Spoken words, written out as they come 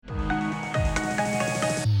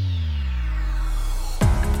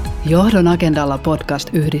Johdon agendalla podcast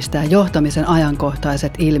yhdistää johtamisen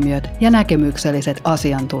ajankohtaiset ilmiöt ja näkemykselliset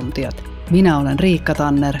asiantuntijat. Minä olen Riikka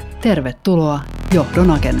Tanner. Tervetuloa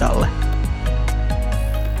Johdon agendalle.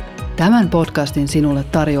 Tämän podcastin sinulle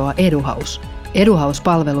tarjoaa Eduhaus.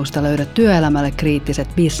 Eduhaus-palvelusta löydät työelämälle kriittiset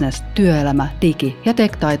business-, työelämä-, digi- ja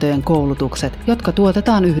tech-taitojen koulutukset, jotka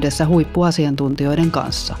tuotetaan yhdessä huippuasiantuntijoiden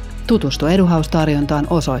kanssa. Tutustu Eduhaus-tarjontaan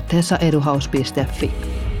osoitteessa eduhaus.fi.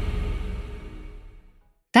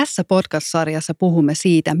 Tässä podcast-sarjassa puhumme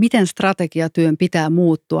siitä, miten strategiatyön pitää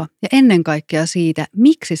muuttua ja ennen kaikkea siitä,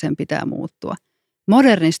 miksi sen pitää muuttua.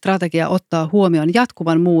 Moderni strategia ottaa huomioon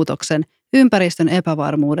jatkuvan muutoksen, ympäristön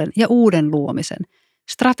epävarmuuden ja uuden luomisen.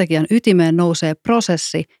 Strategian ytimeen nousee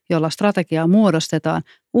prosessi, jolla strategiaa muodostetaan,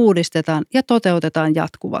 uudistetaan ja toteutetaan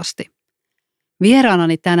jatkuvasti.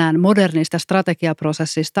 Vieraanani tänään modernista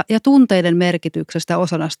strategiaprosessista ja tunteiden merkityksestä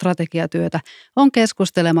osana strategiatyötä on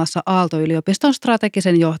keskustelemassa Aalto-yliopiston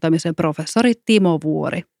strategisen johtamisen professori Timo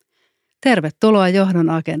Vuori. Tervetuloa Johdon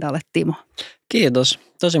agendalle, Timo. Kiitos.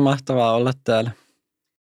 Tosi mahtavaa olla täällä.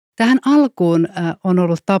 Tähän alkuun on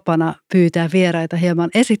ollut tapana pyytää vieraita hieman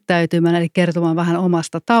esittäytymään, eli kertomaan vähän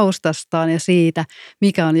omasta taustastaan ja siitä,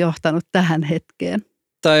 mikä on johtanut tähän hetkeen.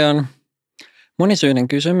 Tämä on monisyinen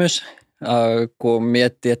kysymys. Kun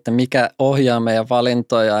miettii, että mikä ohjaa meidän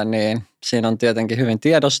valintoja, niin siinä on tietenkin hyvin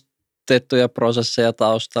tiedostettuja prosesseja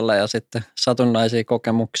taustalla ja sitten satunnaisia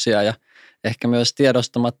kokemuksia ja ehkä myös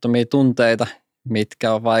tiedostamattomia tunteita,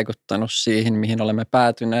 mitkä on vaikuttanut siihen, mihin olemme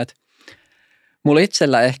päätyneet. Mulla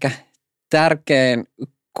itsellä ehkä tärkein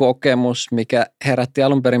kokemus, mikä herätti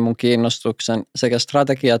alun perin mun kiinnostuksen sekä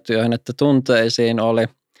strategiatyöhön että tunteisiin oli,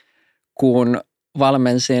 kun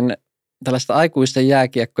valmensin tällaista aikuisten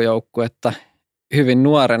jääkiekkojoukkuetta hyvin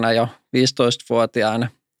nuorena jo 15-vuotiaana.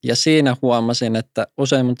 Ja siinä huomasin, että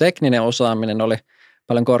usein mun tekninen osaaminen oli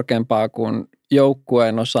paljon korkeampaa kuin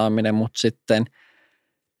joukkueen osaaminen, mutta sitten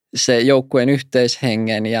se joukkueen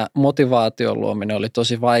yhteishengen ja motivaation luominen oli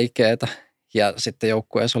tosi vaikeaa. Ja sitten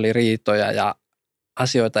joukkueessa oli riitoja ja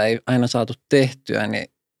asioita ei aina saatu tehtyä, niin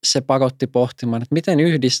se pakotti pohtimaan, että miten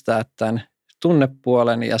yhdistää tämän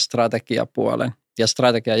tunnepuolen ja strategiapuolen. Ja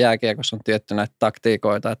strategia jääkiekossa on tietty näitä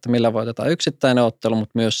taktiikoita, että millä voitetaan yksittäinen ottelu,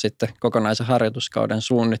 mutta myös sitten kokonaisen harjoituskauden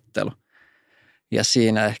suunnittelu. Ja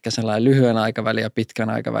siinä ehkä sellainen lyhyen aikavälin ja pitkän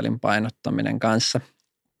aikavälin painottaminen kanssa.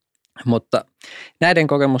 Mutta näiden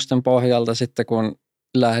kokemusten pohjalta sitten kun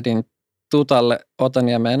lähdin Tutalle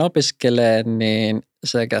Otaniemeen opiskelemaan, niin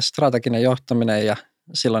sekä strateginen johtaminen ja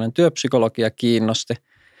silloinen työpsykologia kiinnosti.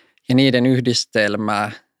 Ja niiden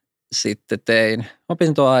yhdistelmää sitten tein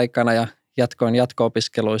opintoaikana ja jatkoin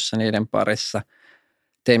jatko-opiskeluissa niiden parissa.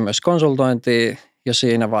 Tein myös konsultointia jo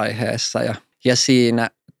siinä vaiheessa ja siinä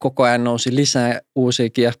koko ajan nousi lisää uusia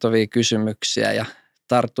kiehtovia kysymyksiä ja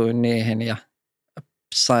tartuin niihin ja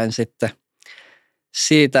sain sitten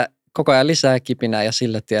siitä koko ajan lisää kipinää ja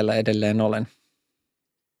sillä tiellä edelleen olen.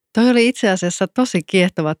 Toi oli itse asiassa tosi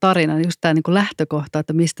kiehtova tarina, just tämä niin kuin lähtökohta,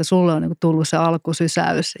 että mistä sulle on niin kuin tullut se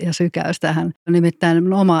alkusysäys ja sykäys tähän.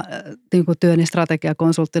 Nimittäin oma niin kuin työni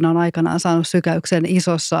strategiakonsulttina on aikanaan saanut sykäyksen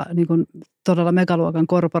isossa niin kuin todella megaluokan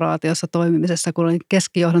korporaatiossa toimimisessa, kun olin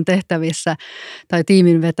keskijohdon tehtävissä tai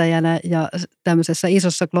tiiminvetäjänä ja tämmöisessä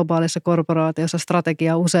isossa globaalissa korporaatiossa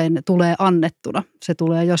strategia usein tulee annettuna. Se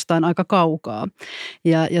tulee jostain aika kaukaa.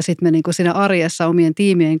 Ja sitten me niin kuin siinä arjessa omien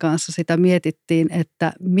tiimien kanssa sitä mietittiin,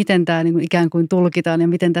 että miten tämä niin kuin ikään kuin tulkitaan ja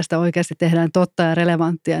miten tästä oikeasti tehdään totta ja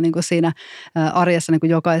relevanttia niin kuin siinä arjessa niin kuin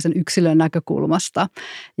jokaisen yksilön näkökulmasta.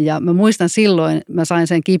 Ja mä muistan silloin, mä sain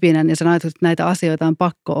sen kipinän ja sanoin, että näitä asioita on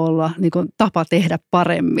pakko olla niin kuin tapa tehdä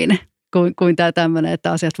paremmin kuin tämä tämmöinen,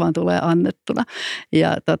 että asiat vaan tulee annettuna.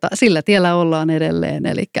 Ja sillä tiellä ollaan edelleen,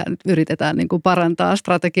 eli nyt yritetään niin kuin parantaa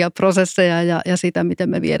strategiaprosesseja ja sitä, miten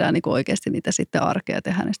me viedään niin kuin oikeasti niitä sitten arkea ja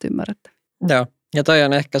tehdään niistä ymmärrettäviä. Joo, ja toi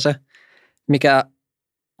on ehkä se, mikä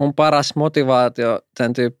on paras motivaatio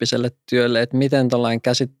tämän tyyppiselle työlle, että miten tällainen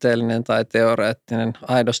käsitteellinen tai teoreettinen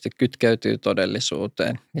aidosti kytkeytyy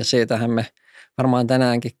todellisuuteen. Ja siitähän me varmaan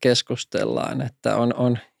tänäänkin keskustellaan, että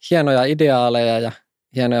on hienoja ideaaleja ja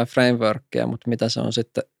hienoja frameworkkeja, mutta mitä se on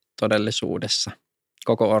sitten todellisuudessa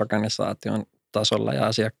koko organisaation tasolla ja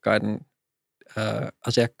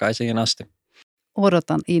asiakkaisiin asti.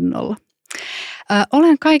 Odotan innolla.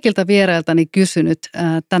 Olen kaikilta vierailtani kysynyt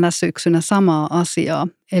tänä syksynä samaa asiaa,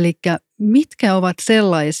 eli mitkä ovat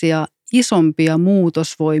sellaisia isompia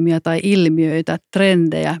muutosvoimia tai ilmiöitä,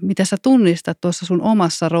 trendejä, mitä sä tunnistat tuossa sun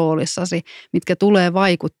omassa roolissasi, mitkä tulee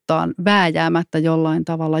vaikuttaa vääjäämättä jollain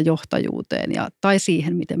tavalla johtajuuteen tai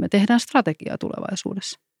siihen, miten me tehdään strategiaa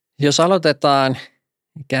tulevaisuudessa? Jos aloitetaan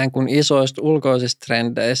ikään kuin isoista ulkoisista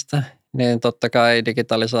trendeistä, niin totta kai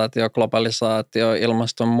digitalisaatio, globalisaatio,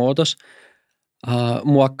 ilmastonmuutos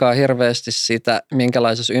muokkaa hirveästi sitä,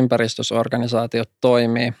 minkälaisessa ympäristössä organisaatiot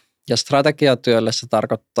toimii. Ja strategiatyölle se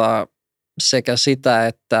tarkoittaa sekä sitä,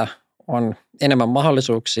 että on enemmän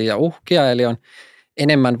mahdollisuuksia ja uhkia, eli on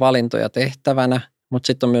enemmän valintoja tehtävänä, mutta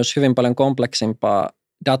sitten on myös hyvin paljon kompleksimpaa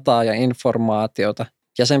dataa ja informaatiota.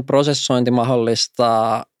 Ja sen prosessointi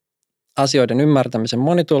mahdollistaa asioiden ymmärtämisen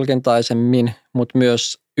monitulkintaisemmin, mutta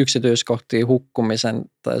myös yksityiskohtiin hukkumisen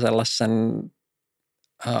tai sellaisen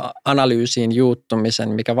analyysiin juuttumisen,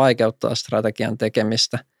 mikä vaikeuttaa strategian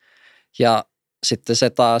tekemistä. Ja sitten se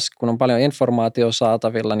taas, kun on paljon informaatiota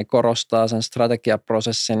saatavilla, niin korostaa sen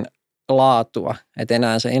strategiaprosessin laatua. Että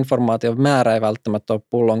enää se informaation määrä ei välttämättä ole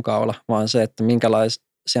pullonkaula, vaan se, että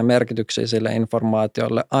minkälaisia merkityksiä sille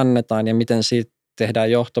informaatiolle annetaan ja miten siitä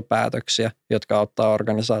tehdään johtopäätöksiä, jotka auttaa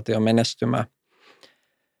organisaation menestymään.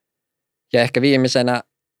 Ja ehkä viimeisenä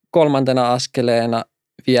 3. askeleena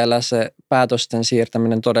vielä se päätösten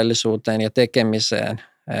siirtäminen todellisuuteen ja tekemiseen,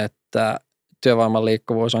 että työvoiman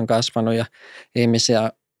liikkuvuus on kasvanut ja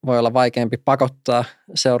ihmisiä voi olla vaikeampi pakottaa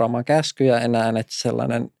seuraamaan käskyjä enää, että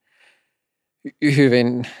sellainen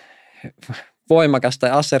hyvin voimakas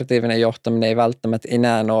tai assertiivinen johtaminen ei välttämättä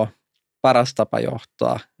enää ole paras tapa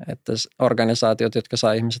johtaa, että organisaatiot, jotka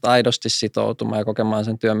saa ihmiset aidosti sitoutumaan ja kokemaan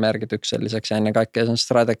sen työn merkitykselliseksi ja ennen kaikkea sen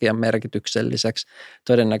strategian merkitykselliseksi,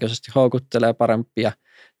 todennäköisesti houkuttelee parempia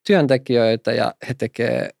työntekijöitä ja he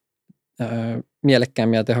tekevät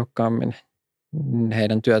mielekkäämmin ja tehokkaammin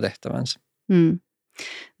heidän työtehtävänsä.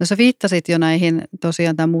 No sä viittasit jo näihin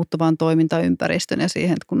tosiaan tämän muuttuvaan toimintaympäristön ja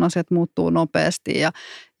siihen, että kun asiat muuttuu nopeasti ja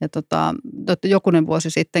jokunen vuosi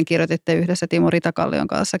sitten kirjoititte yhdessä Timo Ritakallion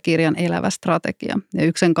kanssa kirjan Elävä strategia. Ja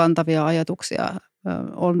yksi sen kantavia ajatuksia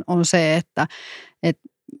on se, että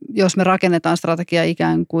jos me rakennetaan strategia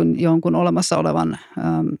ikään kuin jonkun olemassa olevan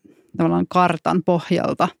tavallaan kartan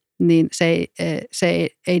pohjalta, niin se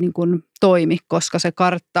ei niin kuin toimi, koska se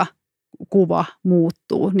kuva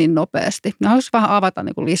muuttuu niin nopeasti. Mä haluaisin vähän avata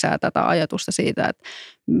niin kuin lisää tätä ajatusta siitä, että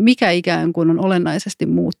mikä ikään kuin on olennaisesti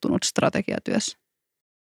muuttunut strategiatyössä.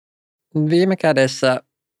 Viime kädessä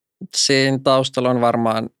siinä taustalla on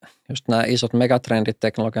varmaan just nämä isot megatrendit,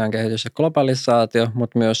 teknologian kehitys ja globalisaatio,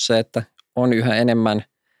 mutta myös se, että on yhä enemmän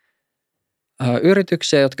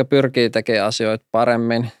yrityksiä, jotka pyrkii tekemään asioita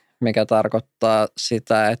paremmin, mikä tarkoittaa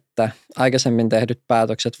sitä, että aikaisemmin tehdyt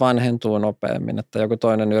päätökset vanhentuu nopeammin, että joku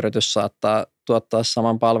toinen yritys saattaa tuottaa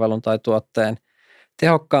saman palvelun tai tuotteen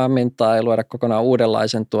tehokkaammin tai luoda kokonaan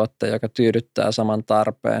uudenlaisen tuotteen, joka tyydyttää saman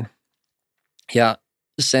tarpeen. Ja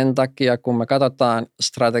sen takia, kun me katsotaan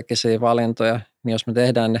strategisia valintoja, niin jos me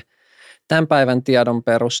tehdään ne tämän päivän tiedon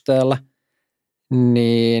perusteella,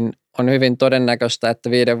 niin on hyvin todennäköistä, että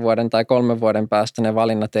 5 vuoden tai 3 vuoden päästä ne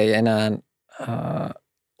valinnat ei enää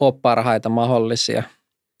ole parhaita mahdollisia,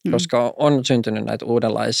 koska on syntynyt näitä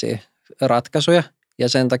uudenlaisia ratkaisuja ja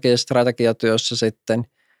sen takia strategiatyössä sitten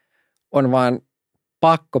on vaan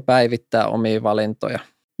pakko päivittää omia valintoja.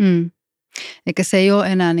 Eikä se ei ole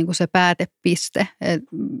enää niin kuin se päätepiste,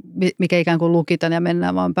 mikä ikään kuin lukitaan ja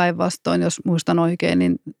mennään vaan päinvastoin. Jos muistan oikein,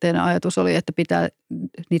 niin teidän ajatus oli, että pitää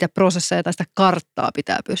niitä prosesseja tai sitä karttaa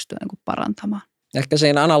pitää pystyä niin kuin parantamaan. Ehkä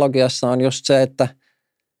siinä analogiassa on just se, että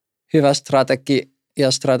hyvä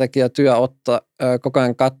strategiatyö koko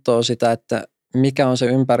ajan katsoo sitä, että mikä on se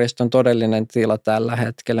ympäristön todellinen tila tällä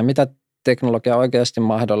hetkellä, mitä teknologia oikeasti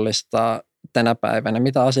mahdollistaa tänä päivänä,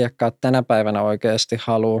 mitä asiakkaat tänä päivänä oikeasti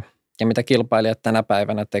haluaa ja mitä kilpailijat tänä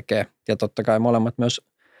päivänä tekee. Ja totta kai molemmat myös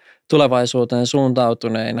tulevaisuuteen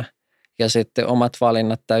suuntautuneina ja sitten omat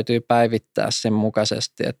valinnat täytyy päivittää sen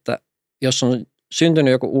mukaisesti, että jos on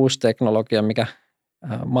syntynyt joku uusi teknologia, mikä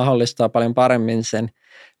mahdollistaa paljon paremmin sen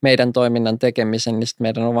meidän toiminnan tekemisen, niin sitten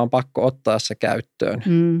meidän on vaan pakko ottaa se käyttöön.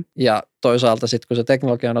 Ja toisaalta sitten, kun se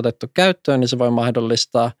teknologia on otettu käyttöön, niin se voi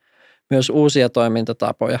mahdollistaa myös uusia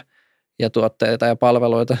toimintatapoja ja tuotteita ja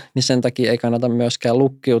palveluita, niin sen takia ei kannata myöskään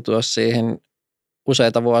lukkiutua siihen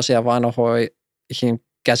useita vuosia vanhoihin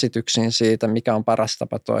käsityksiin siitä, mikä on paras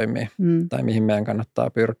tapa toimia tai mihin meidän kannattaa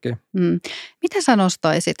pyrkiä. Mitä sä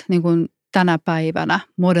nostaisit niin kuin tänä päivänä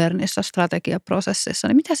modernissa strategiaprosessissa,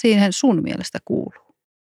 niin mitä siihen sun mielestä kuuluu?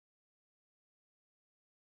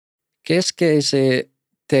 Keskeisiä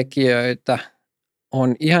tekijöitä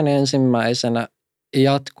on ihan ensimmäisenä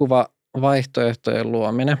jatkuva vaihtoehtojen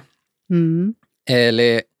luominen.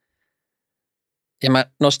 Eli, ja mä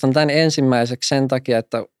nostan tämän ensimmäiseksi sen takia,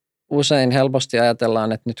 että usein helposti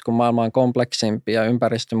ajatellaan, että nyt kun maailma on kompleksimpi ja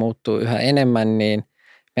ympäristö muuttuu yhä enemmän, niin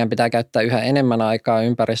meidän pitää käyttää yhä enemmän aikaa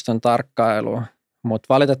ympäristön tarkkailuun. Mutta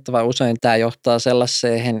valitettavan usein tämä johtaa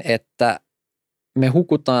sellaiseen, että me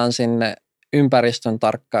hukutaan sinne ympäristön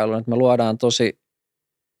tarkkailuun, että me luodaan tosi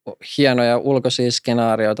hienoja ulkoisia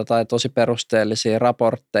skenaarioita tai tosi perusteellisia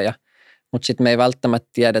raportteja, mutta sitten me ei välttämättä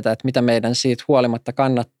tiedetä, että mitä meidän siitä huolimatta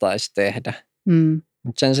kannattaisi tehdä.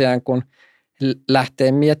 Mutta sen sijaan, kun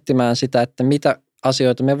lähtee miettimään sitä, että mitä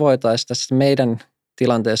asioita me voitaisiin tässä meidän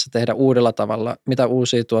tilanteessa tehdä uudella tavalla, mitä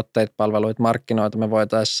uusia tuotteita, palveluita, markkinoita me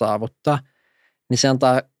voitaisiin saavuttaa, niin se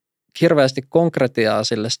antaa hirveästi konkretiaa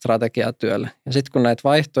sille strategiatyölle. Ja sitten kun näitä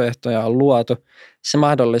vaihtoehtoja on luotu, se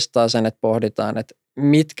mahdollistaa sen, että pohditaan, että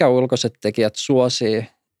mitkä ulkoiset tekijät suosii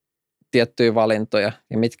tiettyjä valintoja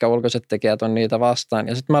ja mitkä ulkoiset tekijät on niitä vastaan.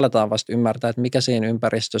 Ja sitten me aletaan vasta ymmärtää, että mikä siinä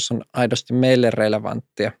ympäristössä on aidosti meille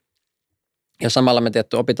relevanttia. Ja samalla me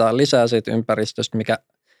tietty opitaan lisää siitä ympäristöstä, mikä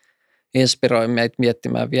inspiroi meitä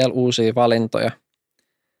miettimään vielä uusia valintoja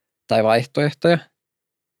tai vaihtoehtoja.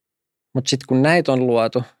 Mutta sitten kun näitä on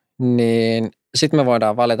luotu, niin sitten me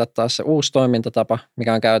voidaan valita taas se uusi toimintatapa,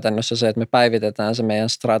 mikä on käytännössä se, että me päivitetään se meidän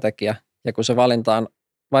strategia. Ja kun se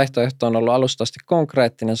vaihtoehto on ollut alusta asti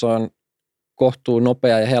konkreettinen, se on kohtuu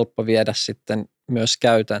nopea ja helppo viedä sitten myös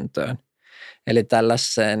käytäntöön. Eli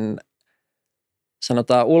tällaisen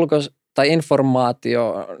sanotaan tai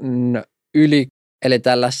informaation yli, eli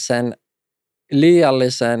tällaisen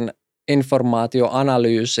liiallisen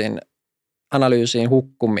informaatioanalyysiin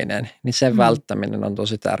hukkuminen, niin sen välttäminen on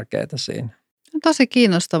tosi tärkeää siinä. Tosi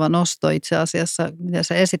kiinnostava nosto itse asiassa, mitä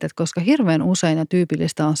sä esität, koska hirveän usein ja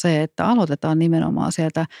tyypillistä on se, että aloitetaan nimenomaan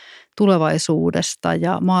sieltä tulevaisuudesta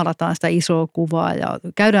ja maalataan sitä isoa kuvaa ja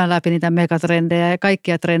käydään läpi niitä megatrendejä ja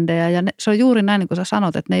kaikkia trendejä. Ja se on juuri näin, niin kuin sä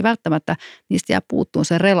sanot, että ne ei välttämättä, niistä jää puuttuun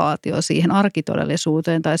se relaatio siihen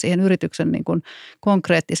arkitodellisuuteen tai siihen yrityksen niin kuin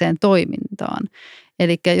konkreettiseen toimintaan.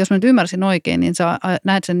 Eli jos mä nyt ymmärsin oikein, niin sä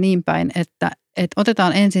näet sen niin päin, että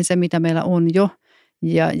otetaan ensin se, mitä meillä on jo,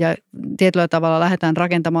 ja tietyllä tavalla lähdetään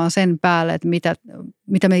rakentamaan sen päälle, että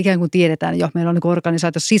mitä me ikään kuin tiedetään jo. Meillä on niin kuin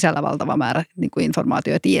organisaatiossa sisällä valtava määrä niin kuin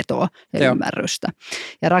informaatiota ja tietoa ja ymmärrystä.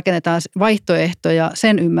 Ja rakennetaan vaihtoehtoja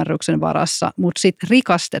sen ymmärryksen varassa, mutta sitten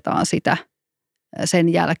rikastetaan sitä sen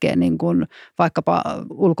jälkeen niin kuin vaikkapa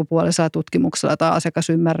ulkopuolisella tutkimuksella tai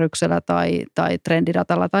asiakasymmärryksellä tai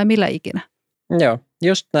trendidatalla tai millä ikinä. Joo,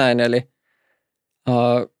 just näin. Eli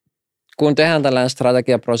kun tehdään tällainen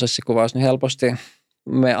strategiaprosessikuvaus, niin helposti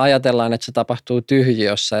me ajatellaan, että se tapahtuu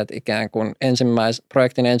tyhjiössä, että ikään kuin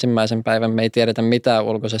projektin ensimmäisen päivän me ei tiedetä mitään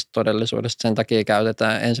ulkoisesta todellisuudesta. Sen takia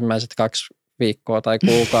käytetään ensimmäiset 2 viikkoa tai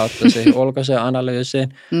kuukautta siihen ulkoiseen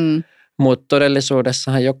analyysiin. Mutta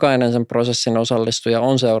todellisuudessahan jokainen sen prosessin osallistuja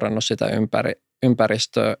on seurannut sitä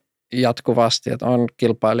ympäristöä jatkuvasti, että on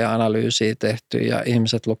kilpailija-analyysiä tehty ja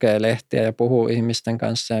ihmiset lukee lehtiä ja puhuu ihmisten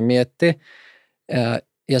kanssa ja miettii.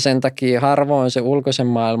 Ja sen takia harvoin se ulkoisen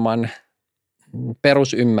maailman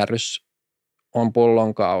perusymmärrys on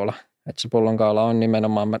pullonkaula. Että se pullonkaula on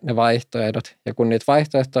nimenomaan ne vaihtoehdot. Ja kun niitä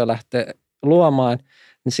vaihtoehtoja lähtee luomaan,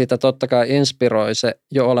 niin siitä totta kai inspiroi se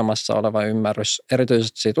jo olemassa oleva ymmärrys,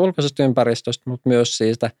 erityisesti siitä ulkoisesta ympäristöstä, mutta myös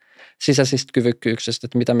siitä sisäisistä kyvykkyyksistä,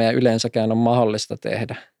 että mitä meidän yleensäkään on mahdollista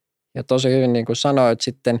tehdä. Ja tosi hyvin, niin kuin sanoit,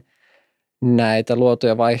 sitten näitä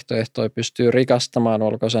luotuja vaihtoehtoja pystyy rikastamaan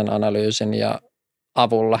ulkoisen analyysin ja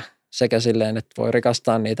avulla sekä silleen, että voi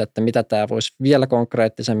rikastaa niitä, että mitä tämä voisi vielä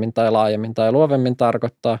konkreettisemmin tai laajemmin tai luovemmin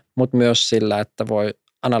tarkoittaa, mutta myös sillä, että voi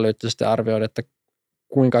analyyttisesti arvioida, että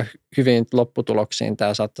kuinka hyvin lopputuloksiin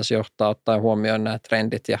tämä saattaisi johtaa ottaen huomioon nämä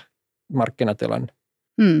trendit ja markkinatilanne.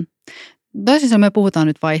 Toisin sanoen me puhutaan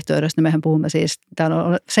nyt vaihtoehdosta, niin mehän puhumme siis, tämä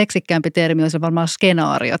on seksikkäämpi termi, on se varmaan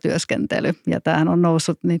skenaariotyöskentely. Ja tämähän on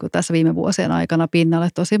noussut niin kuin tässä viime vuosien aikana pinnalle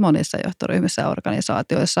tosi monissa johtoryhmissä ja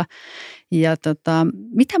organisaatioissa. Ja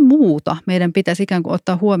mitä muuta meidän pitäisi ikään kuin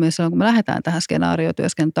ottaa huomioon silloin, kun me lähdetään tähän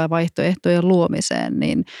skenaariotyöskentelyyn tai vaihtoehtojen luomiseen,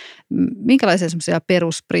 niin minkälaisia semmoisia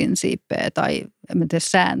perusprinsiippejä tai en tiedä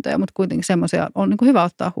sääntöjä, mutta kuitenkin semmoisia on niin kuin hyvä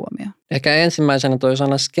ottaa huomioon. Ehkä ensimmäisenä toi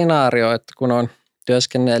sana skenaario, että kun on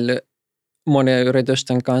työskennellyt monien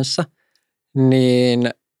yritysten kanssa, niin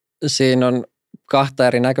siinä on 2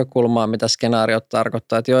 eri näkökulmaa, mitä skenaariot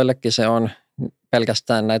tarkoittaa. Että joillekin se on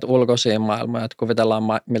pelkästään näitä ulkoisia maailmoja, että kuvitellaan,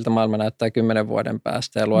 miltä maailma näyttää 10 vuoden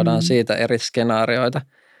päästä ja luodaan siitä eri skenaarioita.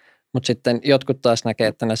 Mutta sitten jotkut taas näkee,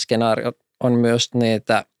 että ne skenaariot on myös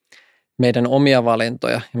niitä meidän omia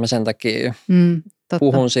valintoja. Ja mä sen takia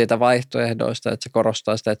puhun siitä vaihtoehdoista, että se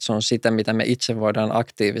korostaa sitä, että se on sitä, mitä me itse voidaan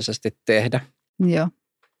aktiivisesti tehdä. Joo.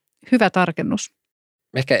 Hyvä tarkennus.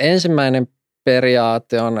 Ehkä ensimmäinen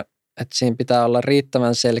periaate on, että siinä pitää olla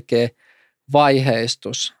riittävän selkeä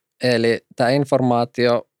vaiheistus. Eli tämä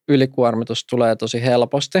informaatio ylikuormitus tulee tosi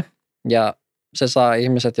helposti ja se saa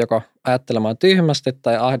ihmiset joko ajattelemaan tyhmästi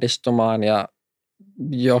tai ahdistumaan ja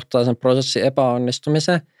johtaa sen prosessin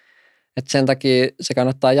epäonnistumiseen. Et sen takia se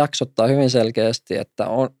kannattaa jaksottaa hyvin selkeästi, että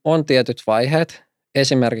on tietyt vaiheet,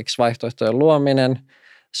 esimerkiksi vaihtoehtojen luominen,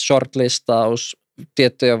 shortlistaus,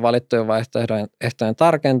 tiettyjen valittujen vaihtoehtojen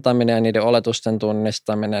tarkentaminen ja niiden oletusten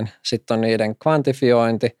tunnistaminen. Sitten on niiden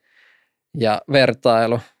kvantifiointi ja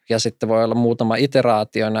vertailu ja sitten voi olla muutama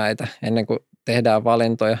iteraatio näitä ennen kuin tehdään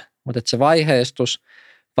valintoja. Mutta se vaiheistus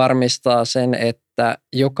varmistaa sen, että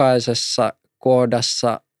jokaisessa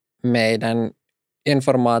koodassa meidän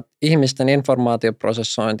ihmisten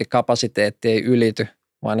informaatioprosessointikapasiteetti ei ylity,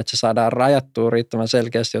 vaan että se saadaan rajattua riittävän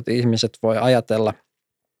selkeästi, jotta ihmiset voi ajatella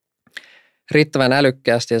riittävän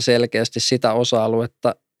älykkäästi ja selkeästi sitä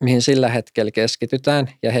osa-aluetta, mihin sillä hetkellä keskitytään,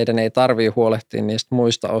 ja heidän ei tarvitse huolehtia niistä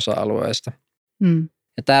muista osa-alueista.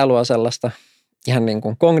 Ja tämä luo sellaista ihan niin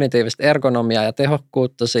kuin kognitiivista ergonomiaa ja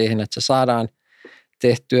tehokkuutta siihen, että se saadaan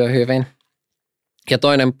tehtyä hyvin. Ja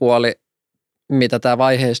toinen puoli, mitä tämä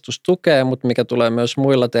vaiheistus tukee, mutta mikä tulee myös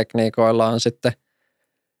muilla tekniikoilla, on sitten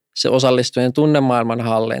se osallistujien tunnemaailman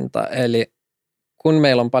hallinta. Eli kun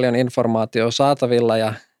meillä on paljon informaatiota saatavilla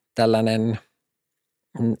ja tällainen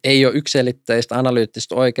ei ole yksiselitteistä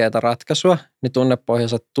analyyttistä oikeaa ratkaisua, niin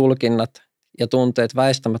tunnepohjaiset tulkinnat ja tunteet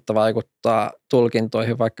väistämättä vaikuttaa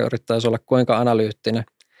tulkintoihin, vaikka yrittäisi olla kuinka analyyttinen,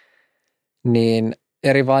 niin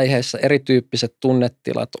eri vaiheissa erityyppiset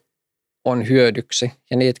tunnetilat on hyödyksi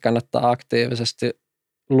ja niitä kannattaa aktiivisesti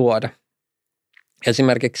luoda.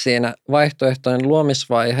 Esimerkiksi siinä vaihtoehtojen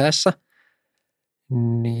luomisvaiheessa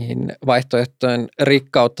niin vaihtoehtojen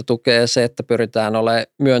rikkautta tukee se, että pyritään olemaan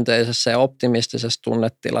myönteisessä ja optimistisessa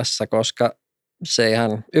tunnetilassa, koska se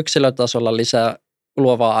ihan yksilötasolla lisää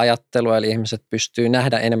luovaa ajattelua, eli ihmiset pystyy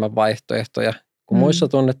nähdä enemmän vaihtoehtoja kuin muissa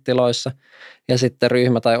tunnetiloissa. Ja sitten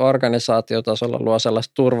ryhmä- tai organisaatiotasolla luo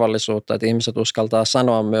sellaista turvallisuutta, että ihmiset uskaltaa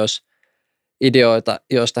sanoa myös ideoita,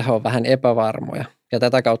 joista he ovat vähän epävarmoja. Ja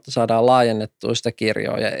tätä kautta saadaan laajennettua sitä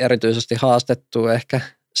kirjoa ja erityisesti haastettua ehkä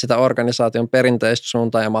sitä organisaation perinteistä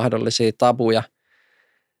suuntaa ja mahdollisia tabuja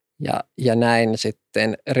ja näin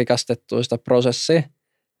sitten rikastettua sitä prosessia.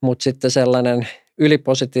 Mutta sitten sellainen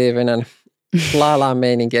ylipositiivinen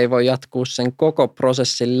meininki ei voi jatkuu sen koko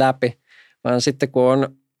prosessin läpi, vaan sitten kun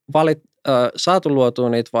on saatu luotua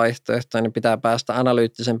niitä vaihtoehtoja, niin pitää päästä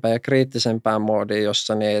analyyttisempään ja kriittisempään moodiin,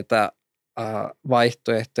 jossa niitä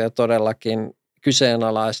vaihtoehtoja todellakin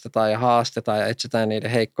kyseenalaistetaan ja haastetaan ja etsitään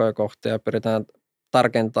niiden heikkoja kohtia ja pyritään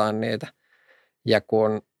tarkentamaan niitä. Ja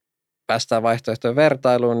kun päästään vaihtoehtojen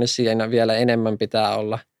vertailuun, niin siinä vielä enemmän pitää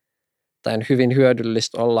olla, tai hyvin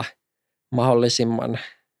hyödyllistä olla mahdollisimman,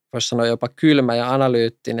 voisi sanoa jopa kylmä ja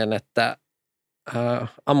analyyttinen, että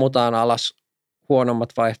ammutaan alas huonommat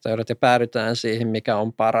vaihtoehdot ja päädytään siihen, mikä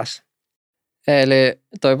on paras. Eli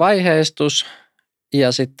toi vaiheistus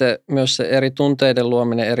ja sitten myös se eri tunteiden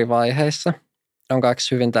luominen eri vaiheissa on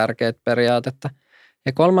kaksi hyvin tärkeää periaatetta.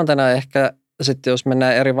 Ja kolmantena ehkä sitten, jos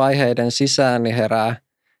mennään eri vaiheiden sisään, niin herää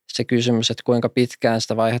se kysymys, että kuinka pitkään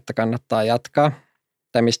sitä vaihetta kannattaa jatkaa.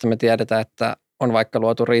 Tai mistä me tiedetään, että on vaikka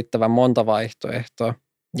luotu riittävän monta vaihtoehtoa.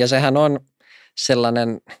 Ja sehän on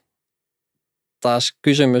sellainen taas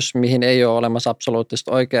kysymys, mihin ei ole olemassa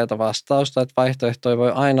absoluuttista oikeaa vastausta, että vaihtoehtoja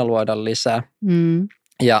voi aina luoda lisää.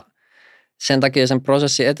 Ja sen takia sen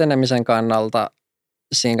prosessin etenemisen kannalta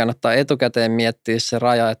siinä kannattaa etukäteen miettiä se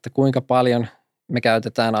raja, että kuinka paljon me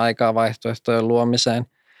käytetään aikaa vaihtoehtojen luomiseen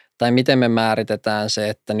tai miten me määritetään se,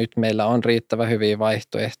 että nyt meillä on riittävän hyviä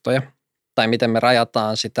vaihtoehtoja tai miten me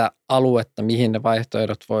rajataan sitä aluetta, mihin ne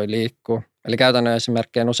vaihtoehdot voi liikkua. Eli käytännön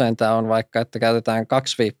esimerkkejä usein tämä on vaikka, että käytetään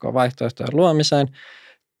 2 viikkoa vaihtoehtojen luomiseen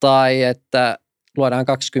tai että luodaan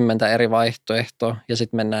 20 eri vaihtoehtoa ja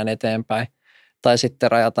sitten mennään eteenpäin. Tai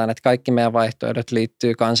sitten rajataan, että kaikki meidän vaihtoehdot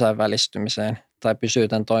liittyy kansainvälistymiseen tai pysyy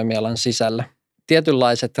tämän toimialan sisällä.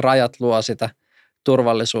 Tietynlaiset rajat luo sitä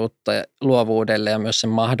turvallisuutta ja luovuudelle ja myös sen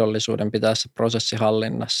mahdollisuuden pitää se prosessi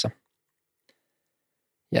hallinnassa.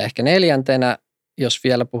 Ja ehkä 4, jos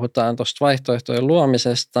vielä puhutaan tuosta vaihtoehtojen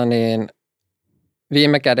luomisesta, niin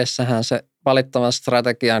viime kädessähän se valittavan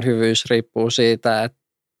strategian hyvyys riippuu siitä,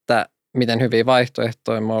 että miten hyviä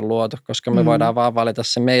vaihtoehtoja me on luotu, koska me voidaan vaan valita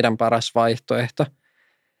se meidän paras vaihtoehto,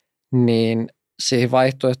 niin siihen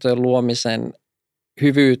vaihtoehtojen luomisen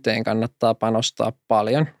hyvyyteen kannattaa panostaa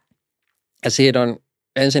paljon. Ja siinä on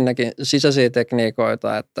ensinnäkin sisäisiä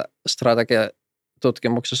tekniikoita, että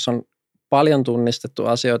strategiatutkimuksessa on paljon tunnistettu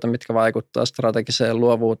asioita, mitkä vaikuttaa strategiseen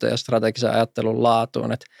luovuuteen ja strategisen ajattelun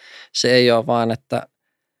laatuun. Että se ei ole vaan, että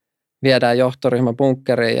viedään johtoryhmä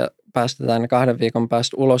bunkkeriin ja päästetään 2 viikon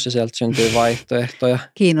päästä ulos ja sieltä syntyy vaihtoehtoja.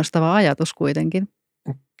 Kiinnostava ajatus kuitenkin.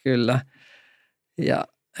 Kyllä. Ja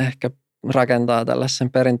ehkä rakentaa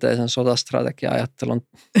tällaisen perinteisen sotastrategia-ajattelun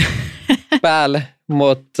päälle,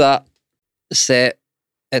 mutta se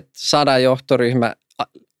että saadaan johtoryhmä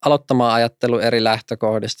aloittamaan ajattelu eri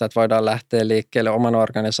lähtökohdista, että voidaan lähteä liikkeelle oman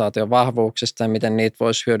organisaation vahvuuksista ja miten niitä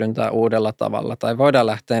voisi hyödyntää uudella tavalla. Tai voidaan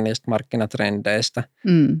lähteä niistä markkinatrendeistä.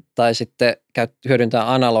 Tai sitten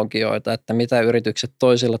hyödyntää analogioita, että mitä yritykset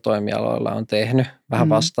toisilla toimialoilla on tehnyt vähän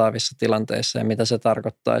vastaavissa tilanteissa ja mitä se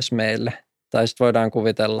tarkoittaisi meille. Tai sitten voidaan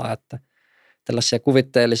kuvitella, että tällaisia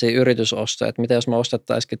kuvitteellisia yritysostoja, että mitä jos me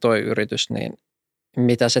ostettaisikin toi yritys, niin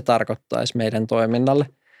mitä se tarkoittaisi meidän toiminnalle.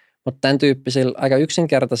 Mutta tämän tyyppisillä aika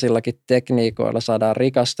yksinkertaisillakin tekniikoilla saadaan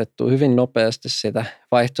rikastettua hyvin nopeasti sitä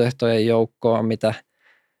vaihtoehtojen joukkoa, mitä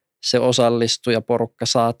se osallistujaporukka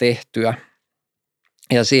saa tehtyä.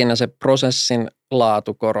 Ja siinä se prosessin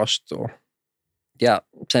laatu korostuu. Ja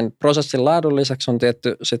sen prosessin laadun lisäksi on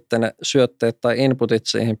tietty sitten ne syötteet tai inputit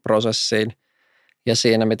siihen prosessiin. Ja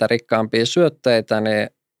siinä mitä rikkaampia syötteitä, niin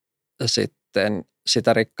sitten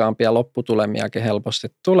sitä rikkaampia lopputulemiakin helposti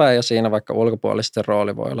tulee. Ja siinä vaikka ulkopuolisten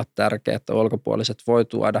rooli voi olla tärkeä, että ulkopuoliset voi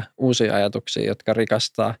tuoda uusia ajatuksia, jotka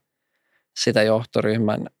rikastaa sitä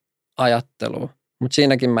johtoryhmän ajattelua. Mutta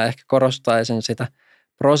siinäkin mä ehkä korostaisin sitä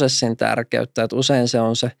prosessin tärkeyttä, että usein se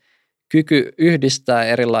on se kyky yhdistää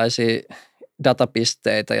erilaisia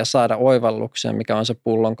datapisteitä ja saada oivalluksia, mikä on se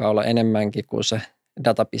pullonkaula enemmänkin kuin se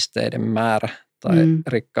datapisteiden määrä tai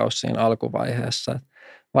rikkaus siinä alkuvaiheessa.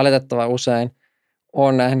 Valitettavan usein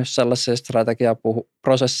olen nähnyt sellaisia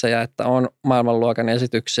strategiaprosesseja, että on maailmanluokan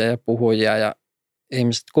esityksiä ja puhujia ja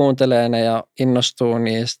ihmiset kuuntelee ne ja innostuu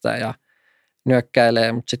niistä ja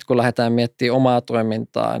nyökkäilee, mutta sitten kun lähdetään miettimään omaa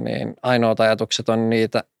toimintaa, niin ainoat ajatukset on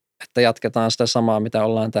niitä, että jatketaan sitä samaa, mitä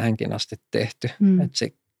ollaan tähänkin asti tehty. Että se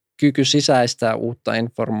kyky sisäistää uutta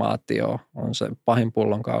informaatiota on se pahin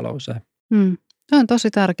pullonkaula usein. Tuo on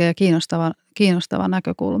tosi tärkeä ja kiinnostava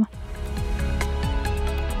näkökulma.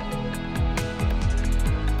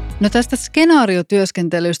 No tästä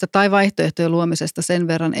skenaariotyöskentelystä tai vaihtoehtojen luomisesta sen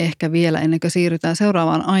verran ehkä vielä ennen kuin siirrytään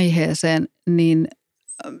seuraavaan aiheeseen, niin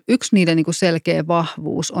yksi niiden niin kuin selkeä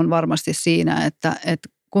vahvuus on varmasti siinä, että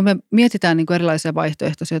kun me mietitään niin kuin erilaisia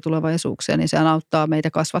vaihtoehtoisia tulevaisuuksia, niin se auttaa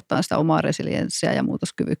meitä kasvattaa sitä omaa resilienssiä ja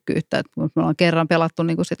muutoskyvykkyyttä. Että kun me ollaan kerran pelattu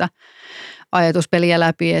niin kuin sitä ajatuspeliä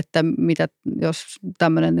läpi, että mitä jos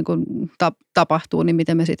tämmöinen niin kuin tapahtuu, niin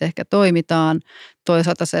miten me sitten ehkä toimitaan.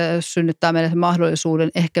 Toisaalta se synnyttää meille mahdollisuuden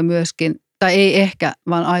ehkä myöskin, tai ei ehkä,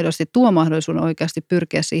 vaan aidosti tuo mahdollisuuden oikeasti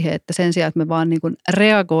pyrkiä siihen, että sen sijaan, että me vaan niin kuin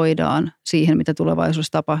reagoidaan siihen, mitä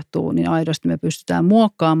tulevaisuudessa tapahtuu, niin aidosti me pystytään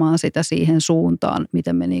muokkaamaan sitä siihen suuntaan,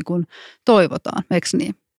 miten me niin kuin toivotaan. Eikö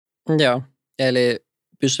niin? Joo, eli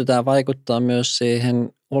pystytään vaikuttamaan myös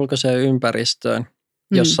siihen ulkoiseen ympäristöön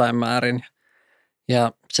jossain määrin.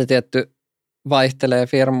 Ja se tietty vaihtelee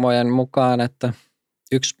firmojen mukaan, että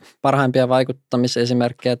yksi parhaimpia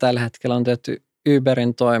vaikuttamisesimerkkejä tällä hetkellä on tietty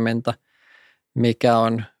Uberin toiminta, mikä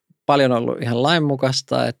on paljon ollut ihan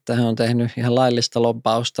lainmukaista, että he on tehnyt ihan laillista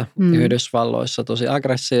lobbausta Yhdysvalloissa tosi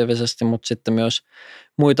aggressiivisesti, mutta sitten myös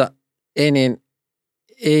muita ei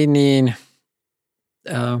niin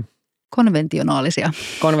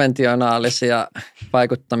konventionaalisia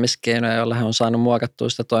vaikuttamiskeinoja, joilla he on saanut muokattua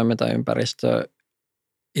sitä toimintaympäristöä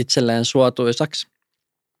itselleen suotuisaksi.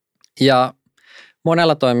 Ja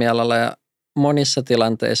monella toimialalla ja monissa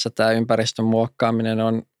tilanteissa tämä ympäristön muokkaaminen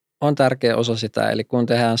on tärkeä osa sitä. Eli kun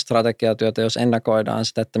tehdään strategiatyötä, jos ennakoidaan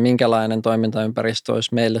sitä, että minkälainen toimintaympäristö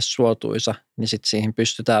olisi meille suotuisa, niin sitten siihen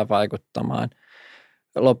pystytään vaikuttamaan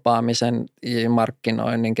lobbaamisen,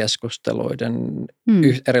 markkinoinnin, keskusteluiden,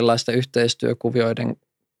 erilaisten yhteistyökuvioiden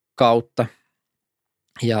kautta.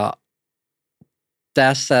 Ja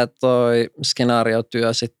tässä toi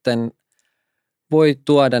skenaariotyö sitten voi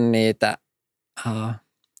tuoda niitä,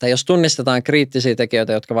 tai jos tunnistetaan kriittisiä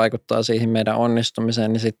tekijöitä, jotka vaikuttaa siihen meidän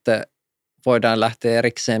onnistumiseen, niin sitten voidaan lähteä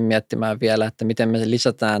erikseen miettimään vielä, että miten me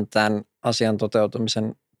lisätään tämän asian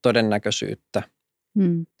toteutumisen todennäköisyyttä.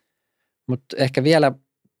 Mutta ehkä vielä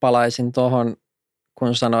palaisin tuohon,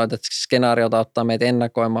 kun sanoit, että skenaariot auttaa meitä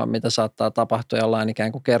ennakoimaan, mitä saattaa tapahtua, ja ollaan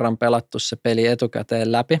ikään kuin kerran pelattu se peli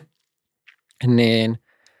etukäteen läpi, niin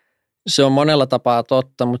se on monella tapaa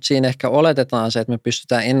totta, mutta siinä ehkä oletetaan se, että me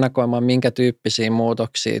pystytään ennakoimaan, minkä tyyppisiä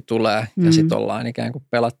muutoksia tulee, ja sitten ollaan ikään kuin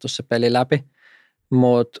pelattu se peli läpi.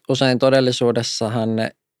 Mutta usein todellisuudessahan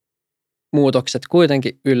ne muutokset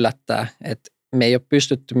kuitenkin yllättää, että me ei ole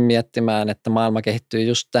pystytty miettimään, että maailma kehittyy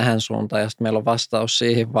just tähän suuntaan, ja sitten meillä on vastaus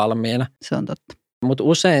siihen valmiina. Se on totta. Mutta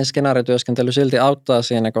usein skenaariotyöskentely silti auttaa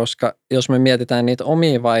siinä, koska jos me mietitään niitä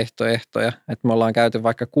omia vaihtoehtoja, että me ollaan käyty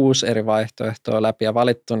vaikka 6 eri vaihtoehtoa läpi ja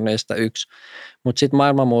valittu niistä 1, mutta sitten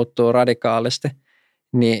maailma muuttuu radikaalisti,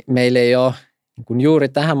 niin meillä ei ole niin juuri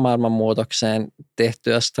tähän maailmanmuutokseen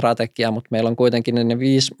tehtyä strategiaa, mutta meillä on kuitenkin ne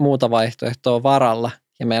 5 muuta vaihtoehtoa varalla,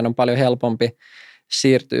 ja meidän on paljon helpompi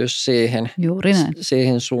siirtyä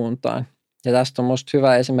siihen suuntaan. Ja tästä on musta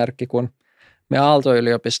hyvä esimerkki, kun me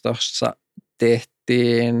Aalto-yliopistossa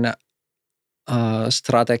tehtiin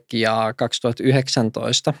strategiaa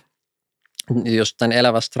 2019, just tämän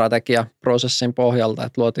elävä strategia-prosessin pohjalta,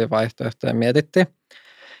 että luotiin vaihtoehtoja ja mietittiin.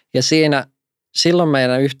 Ja silloin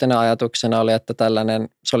meidän yhtenä ajatuksena oli, että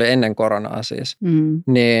se oli ennen koronaa siis,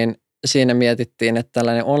 niin siinä mietittiin, että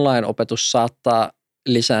tällainen online-opetus saattaa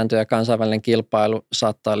lisääntyä ja kansainvälinen kilpailu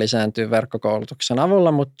saattaa lisääntyä verkkokoulutuksen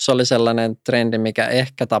avulla, mutta se oli sellainen trendi, mikä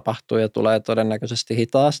ehkä tapahtuu ja tulee todennäköisesti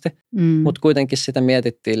hitaasti, mutta kuitenkin sitä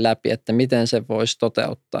mietittiin läpi, että miten se voisi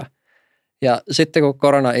toteuttaa. Ja sitten kun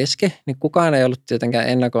korona iski, niin kukaan ei ollut tietenkään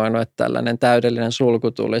ennakoinut, että tällainen täydellinen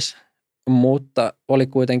sulku tulisi, mutta oli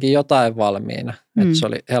kuitenkin jotain valmiina, että se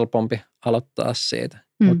oli helpompi aloittaa siitä.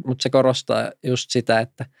 Mutta se korostaa just sitä,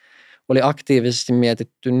 että oli aktiivisesti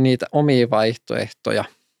mietitty niitä omia vaihtoehtoja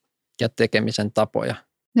ja tekemisen tapoja.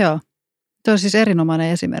 Joo. Tuo on siis erinomainen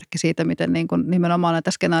esimerkki siitä, miten niin kuin nimenomaan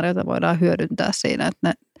näitä skenaarioita voidaan hyödyntää siinä,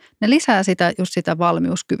 että ne lisää just sitä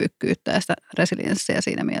valmiuskyvykkyyttä ja sitä resilienssiä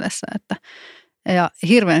siinä mielessä, että ja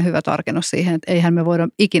hirveän hyvä tarkennus siihen, että eihän me voida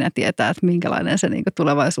ikinä tietää, että minkälainen se niin kuin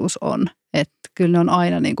tulevaisuus on. Että kyllä ne on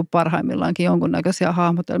aina niin kuin parhaimmillaankin jonkunnäköisiä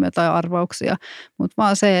hahmotelmia tai arvauksia, mutta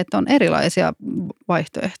vaan se, että on erilaisia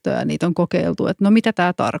vaihtoehtoja ja niitä on kokeiltu, että no mitä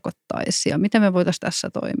tämä tarkoittaisi ja miten me voitaisiin tässä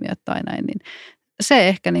toimia tai näin, niin se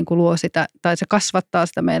ehkä niin kuin luo sitä, tai se kasvattaa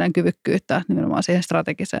sitä meidän kyvykkyyttä nimenomaan siihen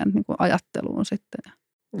strategiseen niin kuin ajatteluun sitten.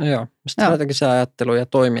 Joo, strategiseen ajatteluun ja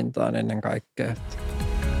toimintaan ennen kaikkea.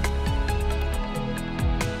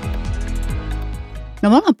 No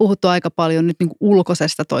me ollaan puhuttu aika paljon nyt niin kuin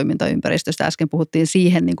ulkoisesta toimintaympäristöstä. Äsken puhuttiin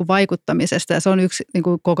siihen niin kuin vaikuttamisesta ja se on yksi niin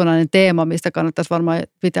kuin kokonainen teema, mistä kannattaisi varmaan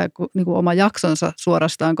pitää niin kuin oma jaksonsa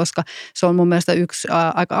suorastaan, koska se on mun mielestä yksi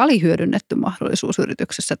aika alihyödynnetty mahdollisuus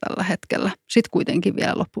yrityksessä tällä hetkellä. Sitten kuitenkin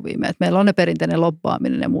vielä loppuviimeen, että meillä on ne perinteinen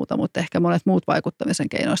lobbaaminen ja muuta, mutta ehkä monet muut vaikuttamisen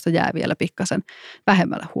keinoista jää vielä pikkasen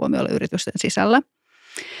vähemmällä huomiolla yritysten sisällä.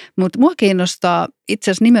 Mutta mua kiinnostaa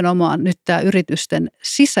itse asiassa nimenomaan nyt tämä yritysten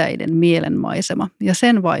sisäinen mielenmaisema ja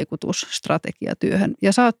sen vaikutus strategiatyöhön.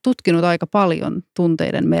 Ja sä oot tutkinut aika paljon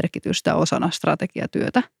tunteiden merkitystä osana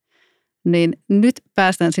strategiatyötä. Niin nyt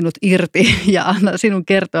päästään sinut irti ja anna sinun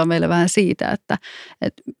kertoa meille vähän siitä, että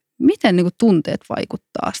miten niin kuin tunteet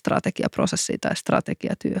vaikuttaa strategiaprosessiin tai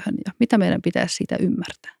strategiatyöhön ja mitä meidän pitäisi siitä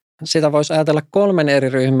ymmärtää. Sitä voisi ajatella 3 eri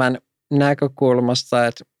ryhmän näkökulmasta.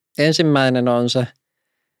 Että ensimmäinen on se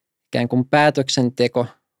ikään kuin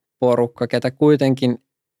päätöksentekoporukka, ketä kuitenkin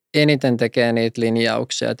eniten tekee niitä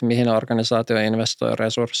linjauksia, että mihin organisaatio investoi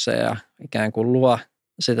resursseja ja ikään kuin luo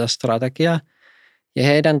sitä strategiaa. Ja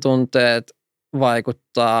heidän tunteet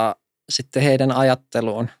vaikuttaa sitten heidän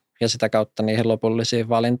ajatteluun ja sitä kautta niihin lopullisiin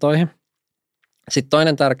valintoihin. Sitten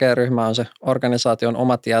toinen tärkeä ryhmä on se organisaation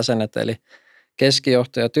omat jäsenet, eli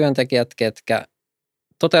keskijohto ja työntekijät, ketkä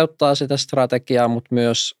toteuttaa sitä strategiaa, mutta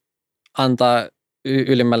myös antaa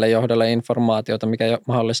ylimmälle johdolle informaatiota, mikä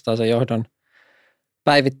mahdollistaa sen johdon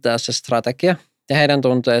päivittää se strategia. Ja heidän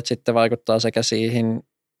tunteet sitten vaikuttaa sekä siihen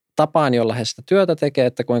tapaan, jolla he sitä työtä tekee,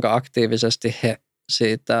 että kuinka aktiivisesti he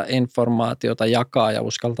siitä informaatiota jakaa ja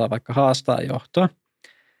uskaltaa vaikka haastaa johtoa.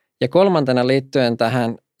 Ja 3. liittyen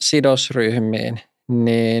tähän sidosryhmiin,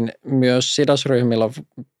 niin myös sidosryhmillä on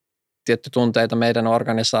tietty tunteita meidän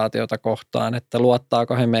organisaatiota kohtaan, että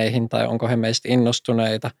luottaako he meihin tai onko he meistä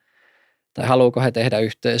innostuneita tai haluuko he tehdä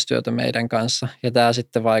yhteistyötä meidän kanssa. Ja tämä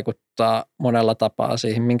sitten vaikuttaa monella tapaa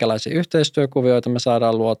siihen, minkälaisia yhteistyökuvioita me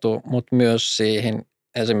saadaan luotua, mutta myös siihen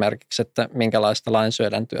esimerkiksi, että minkälaista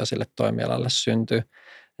lainsäädäntöä sille toimialalle syntyy.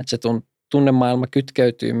 Että se tunnemaailma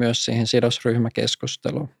kytkeytyy myös siihen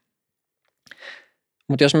sidosryhmäkeskusteluun.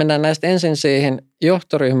 Mutta jos mennään näistä ensin siihen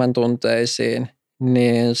johtoryhmän tunteisiin,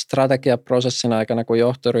 niin strategiaprosessin aikana, kun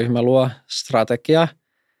johtoryhmä luo strategiaa,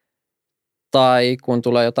 tai kun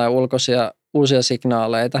tulee jotain ulkoisia uusia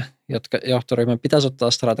signaaleita, jotka johtoryhmän pitäisi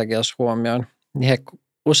ottaa strategiassa huomioon, niin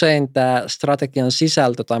usein tämä strategian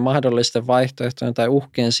sisältö tai mahdollisten vaihtoehtojen tai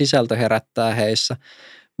uhkien sisältö herättää heissä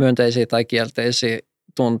myönteisiä tai kielteisiä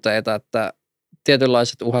tunteita, että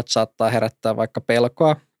tietynlaiset uhat saattaa herättää vaikka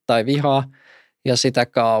pelkoa tai vihaa ja sitä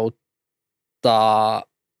kautta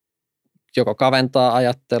joko kaventaa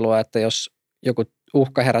ajattelua, että jos joku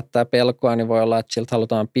uhka herättää pelkoa, niin voi olla, että siltä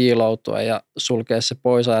halutaan piiloutua ja sulkea se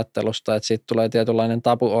pois ajattelusta, että siitä tulee tietynlainen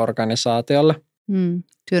tabu organisaatiolle.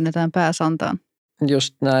 Työnnetään pääsantaan.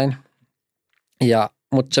 Just näin.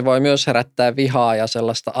 Mutta se voi myös herättää vihaa ja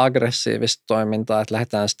sellaista aggressiivista toimintaa, että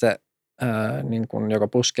lähdetään sitten niin kun joko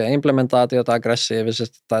puskee implementaatiota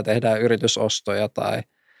aggressiivisesti tai tehdään yritysostoja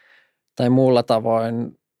tai muulla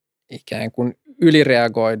tavoin ikään kuin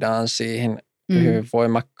ylireagoidaan siihen hyvin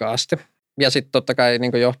voimakkaasti. Ja sitten totta kai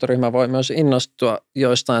niin kuin johtoryhmä voi myös innostua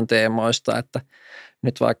joistain teemoista, että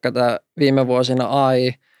nyt vaikka tämä viime vuosina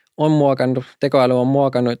AI on tekoäly on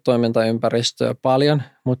muokannut toimintaympäristöä paljon,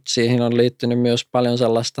 mutta siihen on liittynyt myös paljon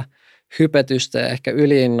sellaista hypetystä ja ehkä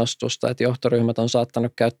yliinnostusta, että johtoryhmät on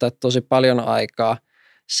saattanut käyttää tosi paljon aikaa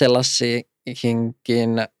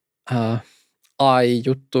sellaisiinkin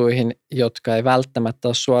AI-juttuihin, jotka ei välttämättä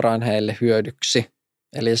ole suoraan heille hyödyksi.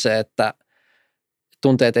 Eli se, että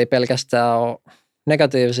tunteet ei pelkästään ole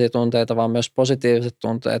negatiivisia tunteita, vaan myös positiiviset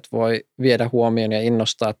tunteet voi viedä huomioon ja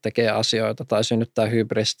innostaa tekemään asioita tai synnyttää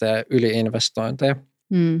hybristä ja yliinvestointeja.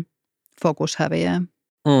 Fokus häviää.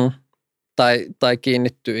 Tai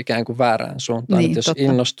kiinnittyy ikään kuin väärään suuntaan. Niin, jos totta.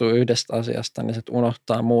 innostuu yhdestä asiasta, niin se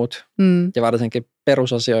unohtaa muut. Ja varsinkin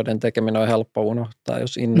perusasioiden tekeminen on helppo unohtaa,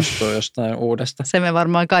 jos innostuu jostain uudesta. Se me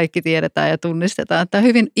varmaan kaikki tiedetään ja tunnistetaan, että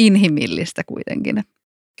hyvin inhimillistä kuitenkin.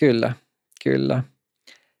 Kyllä.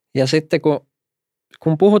 Ja sitten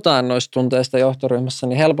kun puhutaan noista tunteista johtoryhmässä,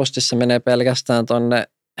 niin helposti se menee pelkästään tuonne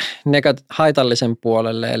haitallisen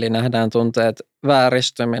puolelle, eli nähdään tunteet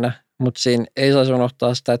vääristyminä, mutta siinä ei saisi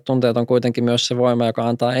unohtaa sitä, että tunteet on kuitenkin myös se voima, joka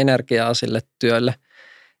antaa energiaa sille työlle.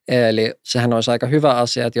 Eli sehän olisi aika hyvä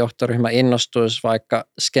asia, että johtoryhmä innostuisi vaikka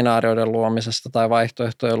skenaarioiden luomisesta tai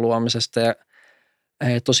vaihtoehtojen luomisesta ja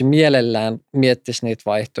tosi mielellään miettisi niitä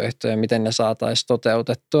vaihtoehtoja, miten ne saataisiin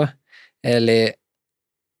toteutettua. Eli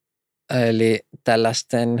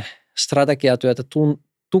tällaisten strategiatyötä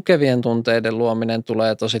tukevien tunteiden luominen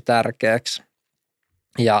tulee tosi tärkeäksi.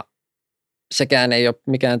 Ja sekään ei ole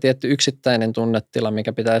mikään tietty yksittäinen tunnetila,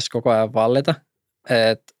 mikä pitäisi koko ajan vallita,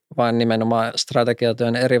 vaan nimenomaan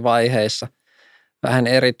strategiatyön eri vaiheissa vähän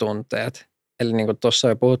eri tunteet. Eli niin kuin tuossa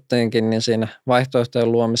jo puhuttiinkin, niin siinä vaihtoehtojen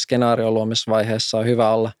skenaarion luomisvaiheessa on hyvä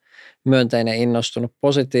olla myönteinen, innostunut,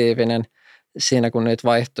 positiivinen. Siinä kun niitä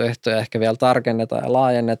vaihtoehtoja ehkä vielä tarkennetaan ja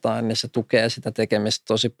laajennetaan, niin se tukee sitä tekemistä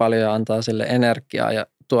tosi paljon ja antaa sille energiaa ja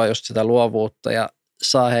tuo just sitä luovuutta ja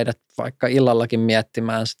saa heidät vaikka illallakin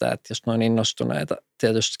miettimään sitä, että jos ne on innostuneita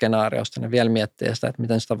tietystä skenaariosta, niin vielä miettii sitä, että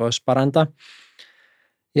miten sitä voisi parantaa.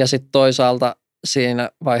 Ja sitten toisaalta siinä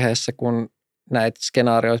vaiheessa, kun näitä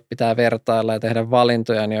skenaarioita pitää vertailla ja tehdä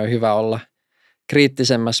valintoja, niin on hyvä olla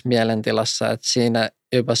kriittisemmässä mielentilassa, että siinä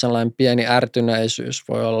jopa sellainen pieni ärtyneisyys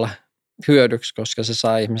voi olla hyödyksi, koska se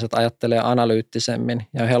saa ihmiset ajattelemaan analyyttisemmin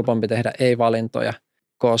ja on helpompi tehdä ei-valintoja,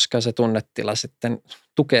 koska se tunnetila sitten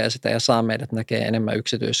tukee sitä ja saa meidät näkee enemmän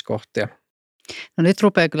yksityiskohtia. No nyt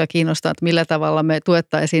rupeaa kyllä kiinnostaa, että millä tavalla me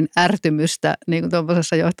tuettaisiin ärtymystä niin kuin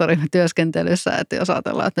tuollaisessa johtoryhmätyöskentelyssä, että jos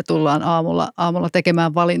ajatellaan, että me tullaan aamulla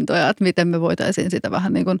tekemään valintoja, että miten me voitaisiin sitä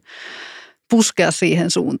vähän niin kuin puskea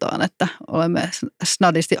siihen suuntaan, että olemme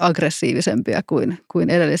snadisti aggressiivisempia kuin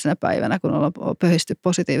edellisenä päivänä, kun ollaan pöhisty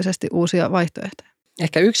positiivisesti uusia vaihtoehtoja.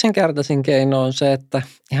 Ehkä yksinkertaisin keino on se, että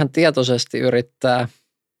ihan tietoisesti yrittää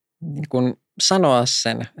niin kuin sanoa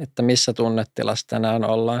sen, että missä tunnetilassa tänään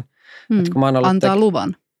ollaan. Kun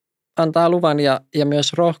Luvan. Antaa luvan ja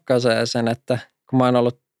myös rohkaisee sen, että kun mä oon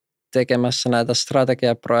ollut tekemässä näitä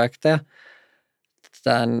strategiaprojekteja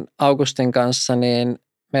tämän Augustin kanssa, niin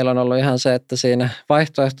meillä on ollut ihan se, että siinä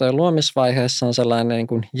vaihtoehtojen luomisvaiheessa on sellainen niin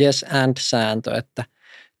kuin yes and-sääntö, että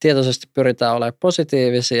tietoisesti pyritään olemaan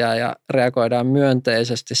positiivisia ja reagoidaan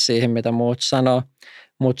myönteisesti siihen, mitä muut sanoo,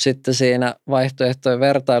 mutta sitten siinä vaihtoehtojen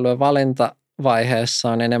vertailu- ja valintavaiheessa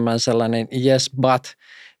on enemmän sellainen yes but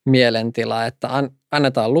mielentila, että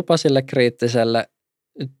annetaan lupa sille kriittiselle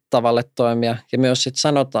tavalle toimia ja myös sitten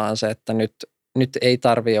sanotaan se, että nyt ei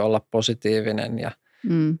tarvitse olla positiivinen ja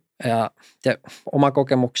oma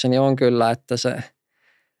kokemukseni on kyllä, että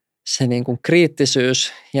se niin kuin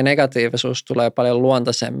kriittisyys ja negatiivisuus tulee paljon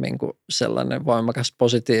luontaisemmin kuin sellainen voimakas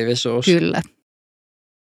positiivisuus. Kyllä.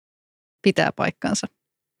 Pitää paikkansa.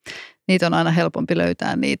 Niitä on aina helpompi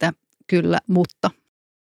löytää niitä kyllä, mutta.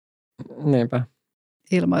 Niinpä.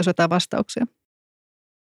 Ilmaisu tai vastauksia.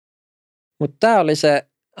 Mutta tämä oli se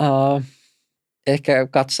ehkä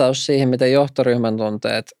katsaus siihen, miten johtoryhmän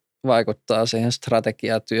tunteet vaikuttaa siihen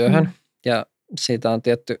strategiatyöhön. Ja siitä on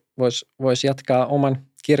tietty, voisi jatkaa oman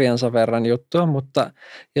kirjansa verran juttua, mutta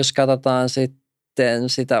jos katsotaan sitten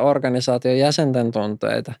sitä organisaation jäsenten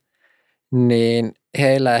tunteita, niin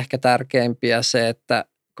heillä ehkä tärkeimpiä se, että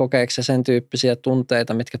kokeeko se sen tyyppisiä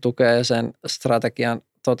tunteita, mitkä tukee sen strategian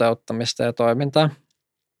toteuttamista ja toimintaa.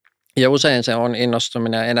 Ja usein se on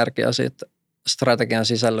innostuminen ja energia siitä strategian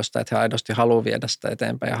sisällöstä, että he aidosti haluaa viedä sitä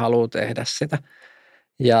eteenpäin ja haluaa tehdä sitä.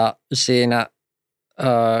 Ja siinä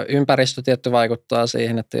ympäristö tietty vaikuttaa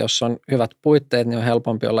siihen, että jos on hyvät puitteet, niin on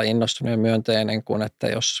helpompi olla innostunut ja myönteinen kuin että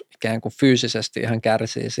jos ikään kuin fyysisesti ihan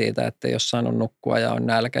kärsii siitä, että ei ole saanut nukkua ja on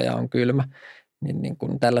nälkä ja on kylmä. niin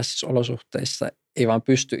kuin tällaisissa olosuhteissa ei vaan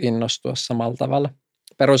pysty innostua samalla tavalla.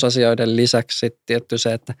 Perusasioiden lisäksi sitten tietty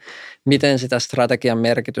se, että miten sitä strategian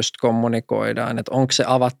merkitystä kommunikoidaan, että onko se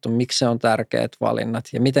avattu, miksi se on tärkeät valinnat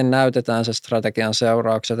ja miten näytetään se strategian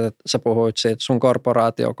seuraukset. Että sä puhuit siitä sun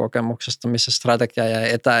korporaatiokokemuksesta, missä strategia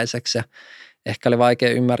jäi etäiseksi ja ehkä oli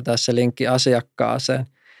vaikea ymmärtää se linkki asiakkaaseen,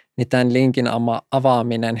 niin tämän linkin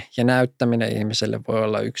avaaminen ja näyttäminen ihmiselle voi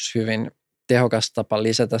olla yksi hyvin tehokas tapa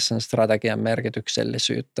lisätä sen strategian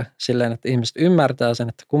merkityksellisyyttä silleen, että ihmiset ymmärtää sen,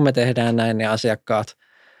 että kun me tehdään näin, niin asiakkaat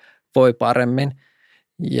voi paremmin.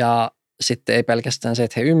 Ja sitten ei pelkästään se,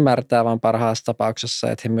 että he ymmärtää, vaan parhaassa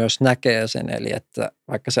tapauksessa, että he myös näkee sen. Eli että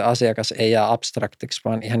vaikka se asiakas ei jää abstraktiksi,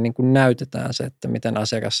 vaan ihan niin kuin näytetään se, että miten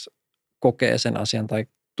asiakas kokee sen asian tai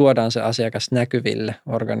tuodaan se asiakas näkyville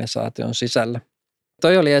organisaation sisällä.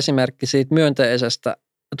 Toi oli esimerkki siitä myönteisestä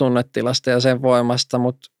tunnetilasta ja sen voimasta,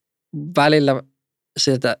 mutta välillä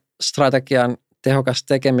sitä strategian tehokas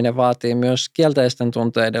tekeminen vaatii myös kielteisten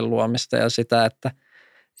tunteiden luomista ja sitä, että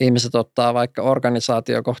ihmiset ottaa vaikka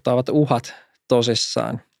organisaatio kohtaavat uhat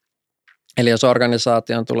tosissaan. Eli jos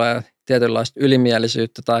organisaation tulee tietynlaista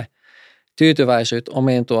ylimielisyyttä tai tyytyväisyyttä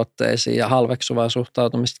omiin tuotteisiin ja halveksuvaa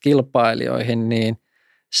suhtautumista kilpailijoihin, niin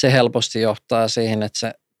se helposti johtaa siihen, että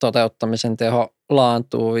se toteuttamisen teho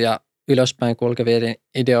laantuu ja ylöspäin kulkevien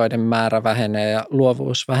ideoiden määrä vähenee ja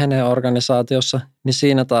luovuus vähenee organisaatiossa, niin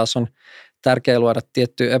siinä taas on tärkeää luoda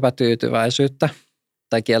tiettyä epätyytyväisyyttä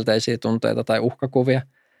tai kielteisiä tunteita tai uhkakuvia.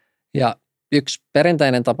 Ja yksi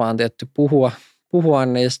perinteinen tapa on tietty puhua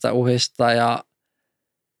niistä uhista ja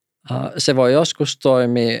se voi joskus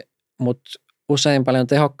toimia, mutta usein paljon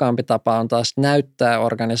tehokkaampi tapa on taas näyttää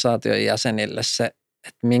organisaation jäsenille se,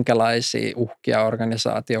 että minkälaisia uhkia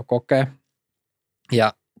organisaatio kokee.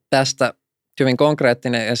 Ja tästä hyvin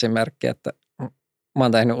konkreettinen esimerkki, että mä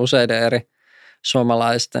oon tehnyt useiden eri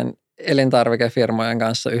suomalaisten elintarvikefirmojen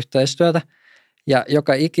kanssa yhteistyötä ja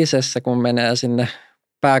joka ikisessä, kun menee sinne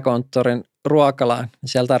pääkonttorin ruokalaan, niin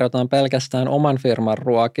siellä tarjotaan pelkästään oman firman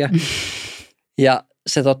ruokia ja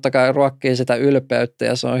se totta kai ruokkii sitä ylpeyttä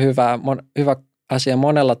ja se on hyvä asia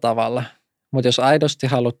monella tavalla, mutta jos aidosti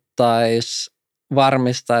haluttaisiin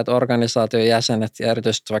varmistaa, että organisaation jäsenet ja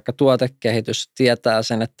erityisesti vaikka tuotekehitys tietää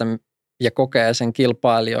sen ja kokee sen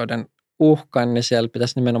kilpailijoiden uhkan, niin siellä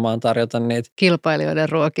pitäisi nimenomaan tarjota niitä kilpailijoiden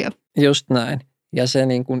ruokia. Just näin. Ja se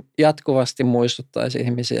niin kuin jatkuvasti muistuttaisi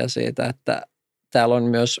ihmisiä siitä, että täällä on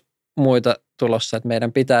myös muita tulossa, että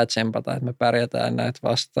meidän pitää tsempata, että me pärjätään näitä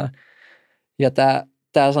vastaan. Ja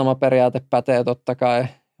tämä sama periaate pätee totta kai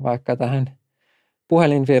vaikka tähän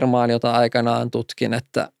puhelinfirmaan, jota aikanaan tutkin,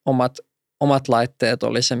 että omat laitteet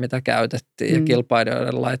oli se, mitä käytettiin ja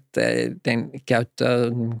kilpailijoiden laitteiden käyttöä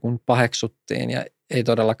paheksuttiin ja ei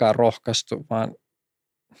todellakaan rohkaistu, vaan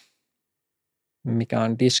mikä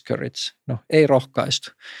on discourage? No ei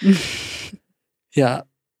rohkaistu.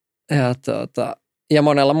 Ja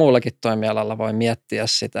monella muullakin toimialalla voi miettiä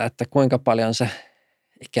sitä, että kuinka paljon se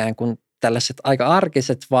ikään kuin tällaiset aika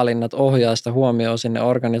arkiset valinnat ohjaa sitä huomioon sinne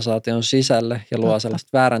organisaation sisälle ja luo sellaista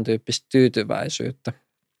väärän tyyppistä tyytyväisyyttä.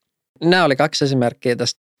 Nämä oli 2 esimerkkiä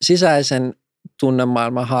tästä sisäisen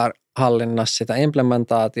tunnemaailman hallinnassa sitä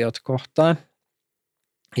implementaatiot kohtaan.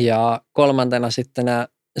 Ja 3. sitten nämä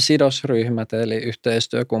sidosryhmät, eli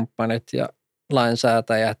yhteistyökumppanit ja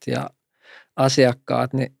lainsäätäjät ja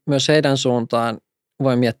asiakkaat, niin myös heidän suuntaan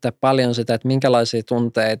voi miettiä paljon sitä, että minkälaisia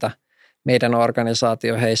tunteita meidän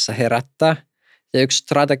organisaatio heissä herättää. Ja yksi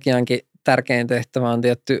strategiankin tärkein tehtävä on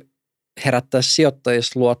tietty herättää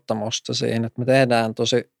sijoittajista luottamusta siihen, että me tehdään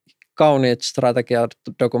tosi kauniit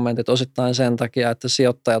strategiadokumentit osittain sen takia, että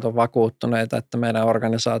sijoittajat on vakuuttuneita, että meidän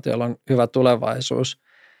organisaatiolla on hyvä tulevaisuus.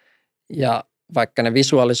 Ja vaikka ne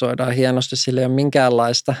visualisoidaan hienosti, sillä ei ole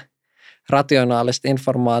minkäänlaista rationaalista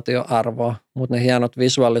informaatioarvoa, mutta ne hienot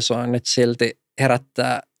visualisoinnit silti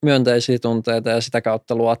herättää myönteisiä tunteita ja sitä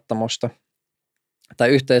kautta luottamusta. Tai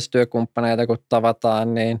yhteistyökumppaneita kun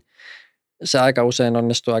tavataan, niin se aika usein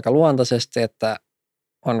onnistuu aika luontaisesti, että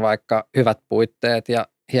on vaikka hyvät puitteet ja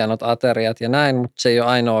hienot ateriat ja näin, mutta se ei ole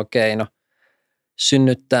ainoa keino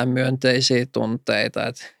synnyttää myönteisiä tunteita.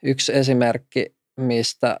 Et yksi esimerkki,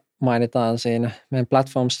 mistä mainitaan siinä meidän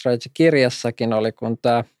Platform Strategy-kirjassakin oli, kun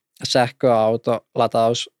tämä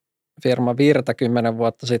sähköautolatausfirma Virta 10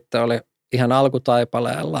 vuotta sitten oli ihan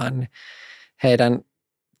alkutaipaleellaan, niin heidän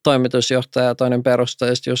toimitusjohtaja ja toinen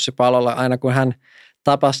perustajista Jussi Palola, aina kun hän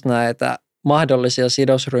tapasi näitä mahdollisia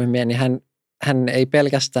sidosryhmiä, niin hän ei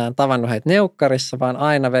pelkästään tavannut heitä neukkarissa, vaan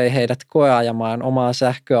aina vei heidät koeajamaan omaa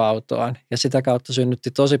sähköautoaan ja sitä kautta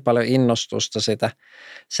synnytti tosi paljon innostusta sitä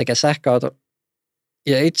sekä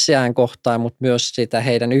ja itseään kohtaan, mutta myös sitä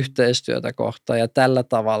heidän yhteistyötä kohtaan. Ja tällä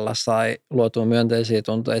tavalla sai luotua myönteisiä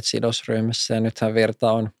tunteita sidosryhmissä. Ja nythän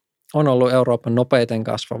Virta on ollut Euroopan nopeiten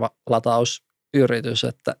kasvava latausyritys,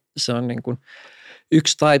 että se on niin kuin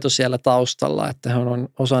yksi taito siellä taustalla, että hän on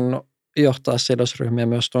osannut johtaa sidosryhmiä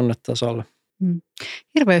myös tunnetasolla.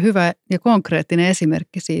 Hirveän hyvä ja konkreettinen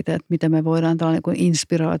esimerkki siitä, että miten me voidaan tällainen niin kuin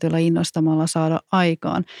inspiraatiolla innostamalla saada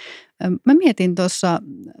aikaan. Mä mietin tuossa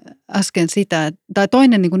äsken sitä, tai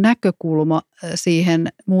toinen niin kuin näkökulma siihen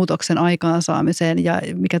muutoksen aikaansaamiseen ja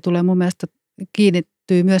mikä tulee mun mielestä kiinnittyy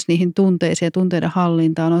myös niihin tunteisiin ja tunteiden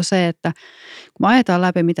hallintaan on se, että kun me ajetaan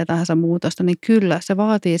läpi mitä tahansa muutosta, niin kyllä se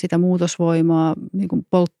vaatii sitä muutosvoimaa, niin kuin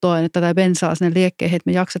polttoainetta tai bensaa sinne liekkeihin, että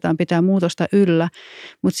me jaksetaan pitää muutosta yllä,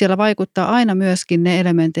 mutta siellä vaikuttaa aina myöskin ne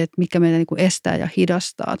elementit, mitkä meitä niin kuin estää ja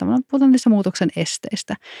hidastaa. Tavallaan puhutaan niistä muutoksen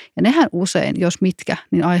esteistä. Ja nehän usein, jos mitkä,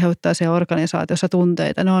 niin aiheuttaa siellä organisaatiossa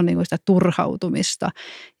tunteita. Ne on niin kuin sitä turhautumista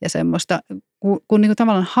ja semmoista, kun niin kuin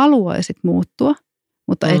tavallaan haluaisit muuttua,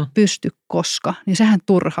 mutta et pysty koska, niin sehän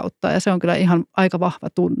turhauttaa ja se on kyllä ihan aika vahva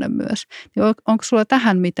tunne myös. Onko sulla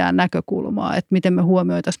tähän mitään näkökulmaa, että miten me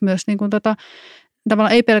huomioitaisiin myös niin kuin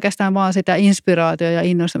tavallaan ei pelkästään vaan sitä inspiraatio- ja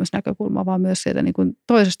innostamisnäkökulmaa, vaan myös sieltä niin kuin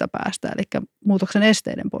toisesta päästä, eli muutoksen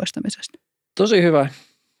esteiden poistamisesta? Tosi hyvä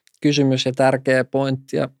kysymys ja tärkeä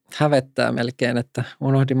pointti ja hävettää melkein, että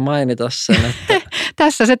unohdin mainita sen. Että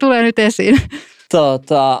Tässä se tulee nyt esiin.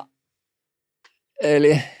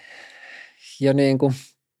 Eli jo niin kuin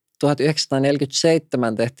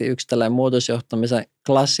 1947 tehtiin yksi tällainen muutosjohtamisen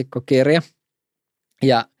klassikkokirja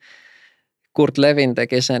ja Kurt Lewin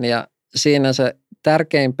teki sen ja siinä se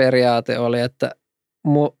tärkein periaate oli, että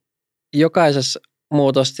jokaisessa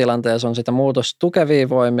muutostilanteessa on sitä muutosta tukevia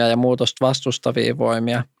voimia ja muutosta vastustavia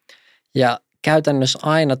voimia ja käytännössä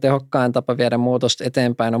aina tehokkain tapa viedä muutosta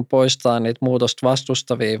eteenpäin on poistaa niitä muutosta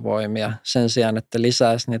vastustavia voimia sen sijaan, että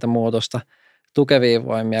lisäisi niitä muutosta tukevia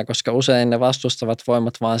voimia, koska usein ne vastustavat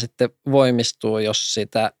voimat vaan sitten voimistuu, jos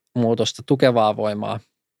sitä muutosta tukevaa voimaa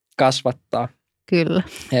kasvattaa. Kyllä.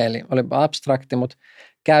 Eli olipa abstrakti, mutta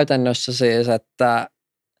käytännössä siis, että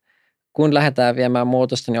kun lähdetään viemään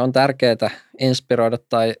muutosta, niin on tärkeää inspiroida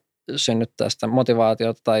tai synnyttää sitä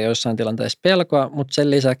motivaatiota tai joissain tilanteissa pelkoa, mutta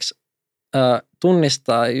sen lisäksi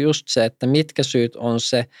tunnistaa just se, että mitkä syyt on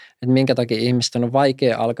se, että minkä takia ihmisten on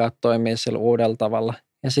vaikea alkaa toimia sillä uudella tavalla.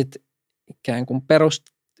 Ja sitten ikään kuin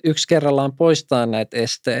yksi kerrallaan poistaa näitä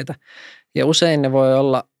esteitä. Ja usein ne voi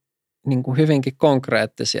olla niin kuin hyvinkin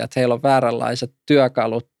konkreettisia, että heillä on vääränlaiset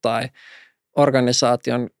työkalut tai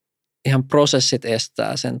organisaation ihan prosessit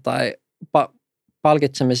estää sen tai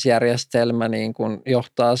palkitsemisjärjestelmä niin kuin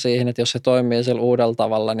johtaa siihen, että jos he toimii sillä uudella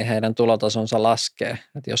tavalla, niin heidän tulotasonsa laskee.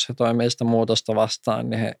 Että jos he toimii sitä muutosta vastaan,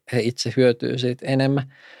 niin he itse hyötyy siitä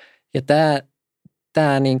enemmän. Ja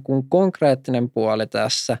tämä niin kuin konkreettinen puoli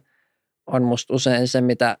tässä on musta usein se,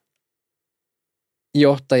 mitä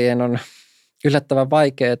johtajien on yllättävän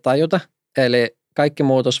vaikea tajuta. Eli kaikki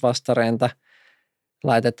muutosvastarinta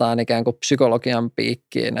laitetaan ikään kuin psykologian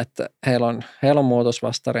piikkiin, että heillä on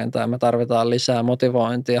muutosvastarinta ja me tarvitaan lisää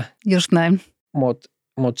motivointia. Just näin.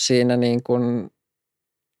 Mut siinä niin kuin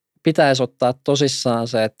pitäisi ottaa tosissaan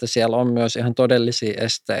se, että siellä on myös ihan todellisia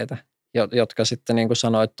esteitä, jotka sitten niin kuin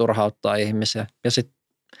sanoit turhauttaa ihmisiä. Ja sitten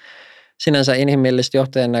sinänsä inhimillisesti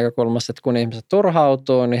johtajien näkökulmasta, että kun ihmiset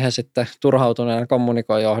turhautuu, niin he sitten turhautuneena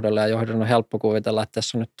kommunikoi johdolle ja johdon on helppo kuvitella, että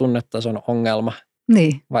tässä on nyt tunnetason ongelma.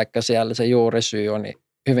 Niin. Vaikka siellä se juurisyy on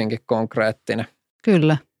hyvinkin konkreettinen.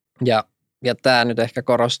 Kyllä. Ja tämä nyt ehkä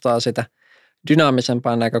korostaa sitä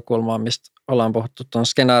dynaamisempaa näkökulmaa, mistä ollaan puhuttu tuon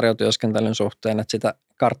skenaariotyöskentelyn suhteen, että sitä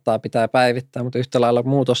karttaa pitää päivittää, mutta yhtä lailla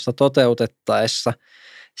muutosta toteutettaessa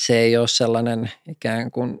se ei ole sellainen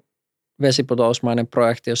ikään kuin vesiputousmainen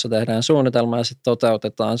projekti, jossa tehdään suunnitelma ja sitten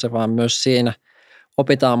toteutetaan se, vaan myös siinä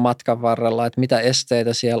opitaan matkan varrella, että mitä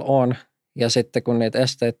esteitä siellä on. Ja sitten kun niitä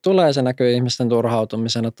esteitä tulee, se näkyy ihmisten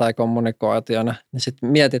turhautumisena tai kommunikaationa, niin sitten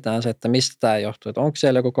mietitään se, että mistä tämä johtuu. Että onko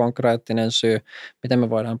siellä joku konkreettinen syy, miten me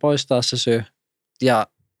voidaan poistaa se syy. Ja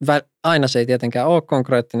aina se ei tietenkään ole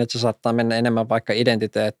konkreettinen, että se saattaa mennä enemmän vaikka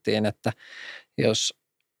identiteettiin, että jos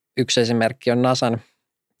yksi esimerkki on NASAn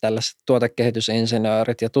tällaiset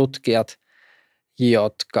tuotekehitysinsinöörit ja tutkijat,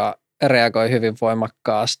 jotka reagoi hyvin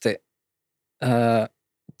voimakkaasti,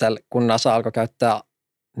 kun NASA alkoi käyttää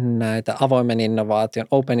näitä avoimen innovaation,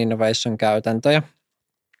 open innovation käytäntöjä,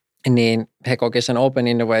 niin he koki sen open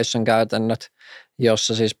innovation käytännöt,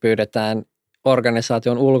 jossa siis pyydetään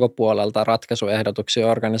organisaation ulkopuolelta ratkaisuehdotuksia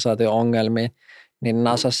organisaation ongelmiin, niin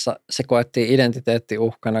NASassa se koettiin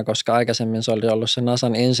identiteettiuhkana, koska aikaisemmin se oli ollut se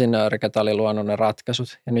NASAn insinööri, joka oli luonut ne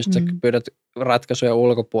ratkaisut. Ja nyt sä pyydät ratkaisuja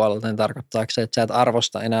ulkopuolelta, niin tarkoittaako se, että sä et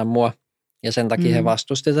arvosta enää mua ja sen takia he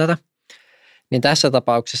vastusti tätä. Niin tässä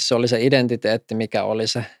tapauksessa se oli se identiteetti, mikä oli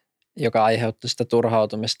se, joka aiheutti sitä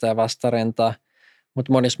turhautumista ja vastarintaa.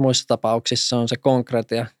 Mutta monissa muissa tapauksissa on se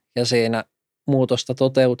konkretia ja siinä muutosta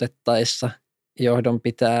toteutettaessa johdon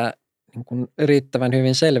pitää niin kuin riittävän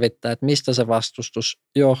hyvin selvittää, että mistä se vastustus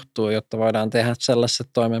johtuu, jotta voidaan tehdä sellaiset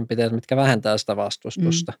toimenpiteet, mitkä vähentää sitä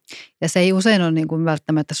vastustusta. Ja se ei usein ole niin kuin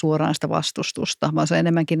välttämättä suoraan sitä vastustusta, vaan se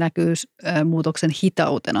enemmänkin näkyy muutoksen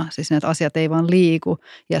hitautena. Siis että asiat ei vaan liiku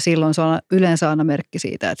ja silloin se on yleensä aina merkki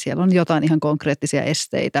siitä, että siellä on jotain ihan konkreettisia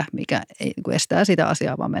esteitä, mikä ei niin kuin estää sitä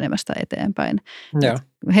asiaa vaan menemästä eteenpäin.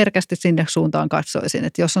 Herkästi sinne suuntaan katsoisin,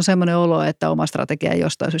 että jos on semmoinen olo, että oma strategia ei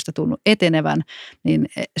jostain syystä tunnu etenevän, niin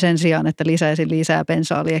sen sijaan, että lisäisin lisää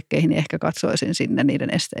bensaa liekkeihin, niin ehkä katsoisin sinne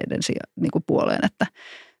niiden esteiden niin kuin puoleen, että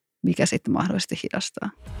mikä sitten mahdollisesti hidastaa.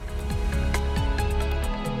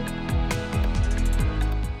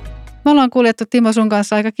 Me ollaan kuljettu Timo sun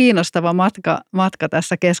kanssa aika kiinnostava matka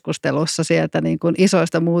tässä keskustelussa sieltä niin kuin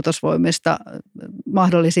isoista muutosvoimista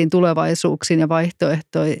mahdollisiin tulevaisuuksiin ja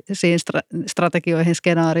vaihtoehtoisiin strategioihin,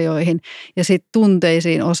 skenaarioihin ja sitten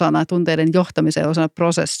tunteiden johtamiseen osana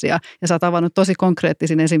prosessia. Ja sä oot avannut tosi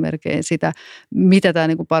konkreettisin esimerkkein sitä, mitä tämä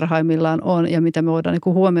niin kuin parhaimmillaan on ja mitä me voidaan niin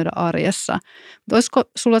kuin huomioida arjessa. Mutta olisiko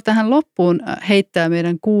sulla tähän loppuun heittää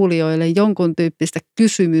meidän kuulijoille jonkun tyyppistä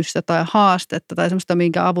kysymystä tai haastetta tai semmoista,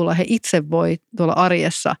 minkä avulla he itse voi tuolla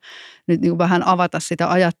arjessa nyt niin kuin vähän avata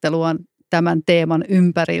sitä ajattelua tämän teeman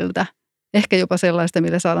ympäriltä. Ehkä jopa sellaista,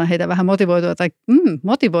 millä saadaan heitä vähän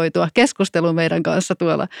motivoitua keskusteluun meidän kanssa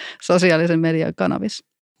tuolla sosiaalisen median kanavissa.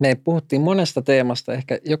 Me puhuttiin monesta teemasta.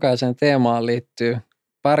 Ehkä jokaiseen teemaan liittyy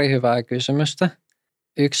pari hyvää kysymystä.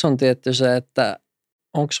 Yksi on tietty se, että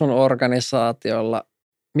onko sun organisaatiolla,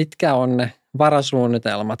 mitkä on ne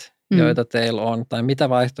varasuunnitelmat, joita teillä on, tai mitä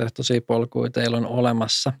vaihtoehtoisia polkuja teillä on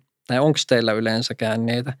olemassa, tai onko teillä yleensäkään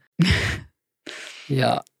niitä.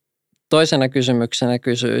 Ja toisena kysymyksenä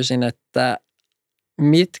kysyisin, että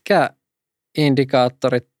mitkä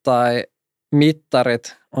indikaattorit tai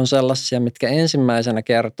mittarit on sellaisia, mitkä ensimmäisenä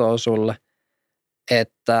kertoo sulle,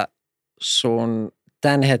 että sun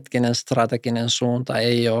tämänhetkinen strateginen suunta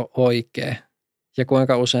ei ole oikea, ja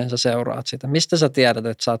kuinka usein sä seuraat sitä. Mistä sä tiedät,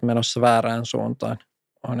 että sä oot menossa väärään suuntaan,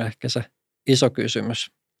 on ehkä se iso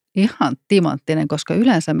kysymys. Ihan timanttinen, koska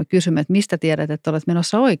yleensä me kysymme, että mistä tiedät, että olet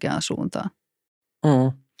menossa oikeaan suuntaan.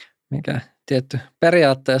 Mikä tietty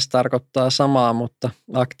periaatteessa tarkoittaa samaa, mutta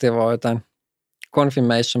aktivoi tämän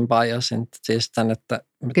confirmation biasin, siis tämän, että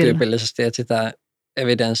me tyypillisesti etsitään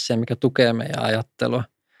evidenssiä, mikä tukee meidän ajattelua.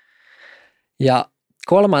 Ja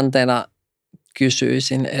kolmantena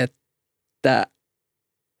kysyisin, että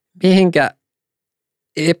mihinkä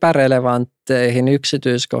epärelevantteihin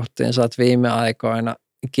yksityiskohtiin sä oot viime aikoina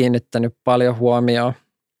kiinnittänyt paljon huomioon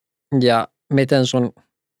ja miten sun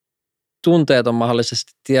tunteet on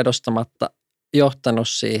mahdollisesti tiedostamatta johtanut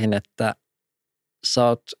siihen, että sä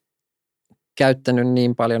oot käyttänyt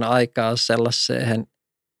niin paljon aikaa sellaiseen,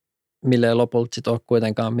 mille ei lopulta sit ole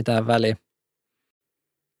kuitenkaan mitään väliä.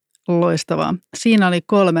 Loistavaa. Siinä oli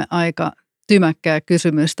 3 aika tymäkkää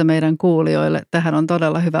kysymystä meidän kuulijoille. Tähän on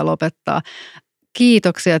todella hyvä lopettaa.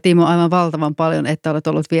 Kiitoksia Timo aivan valtavan paljon, että olet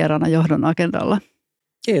ollut vieraana Johdon agendalla.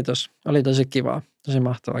 Kiitos. Oli tosi kivaa. Tosi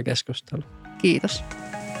mahtava keskustelu. Kiitos.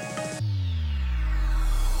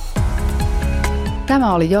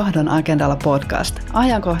 Tämä oli Johdon agendalla podcast.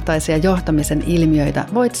 Ajankohtaisia johtamisen ilmiöitä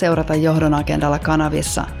voit seurata Johdon agendalla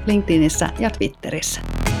kanavissa, LinkedInissä ja Twitterissä.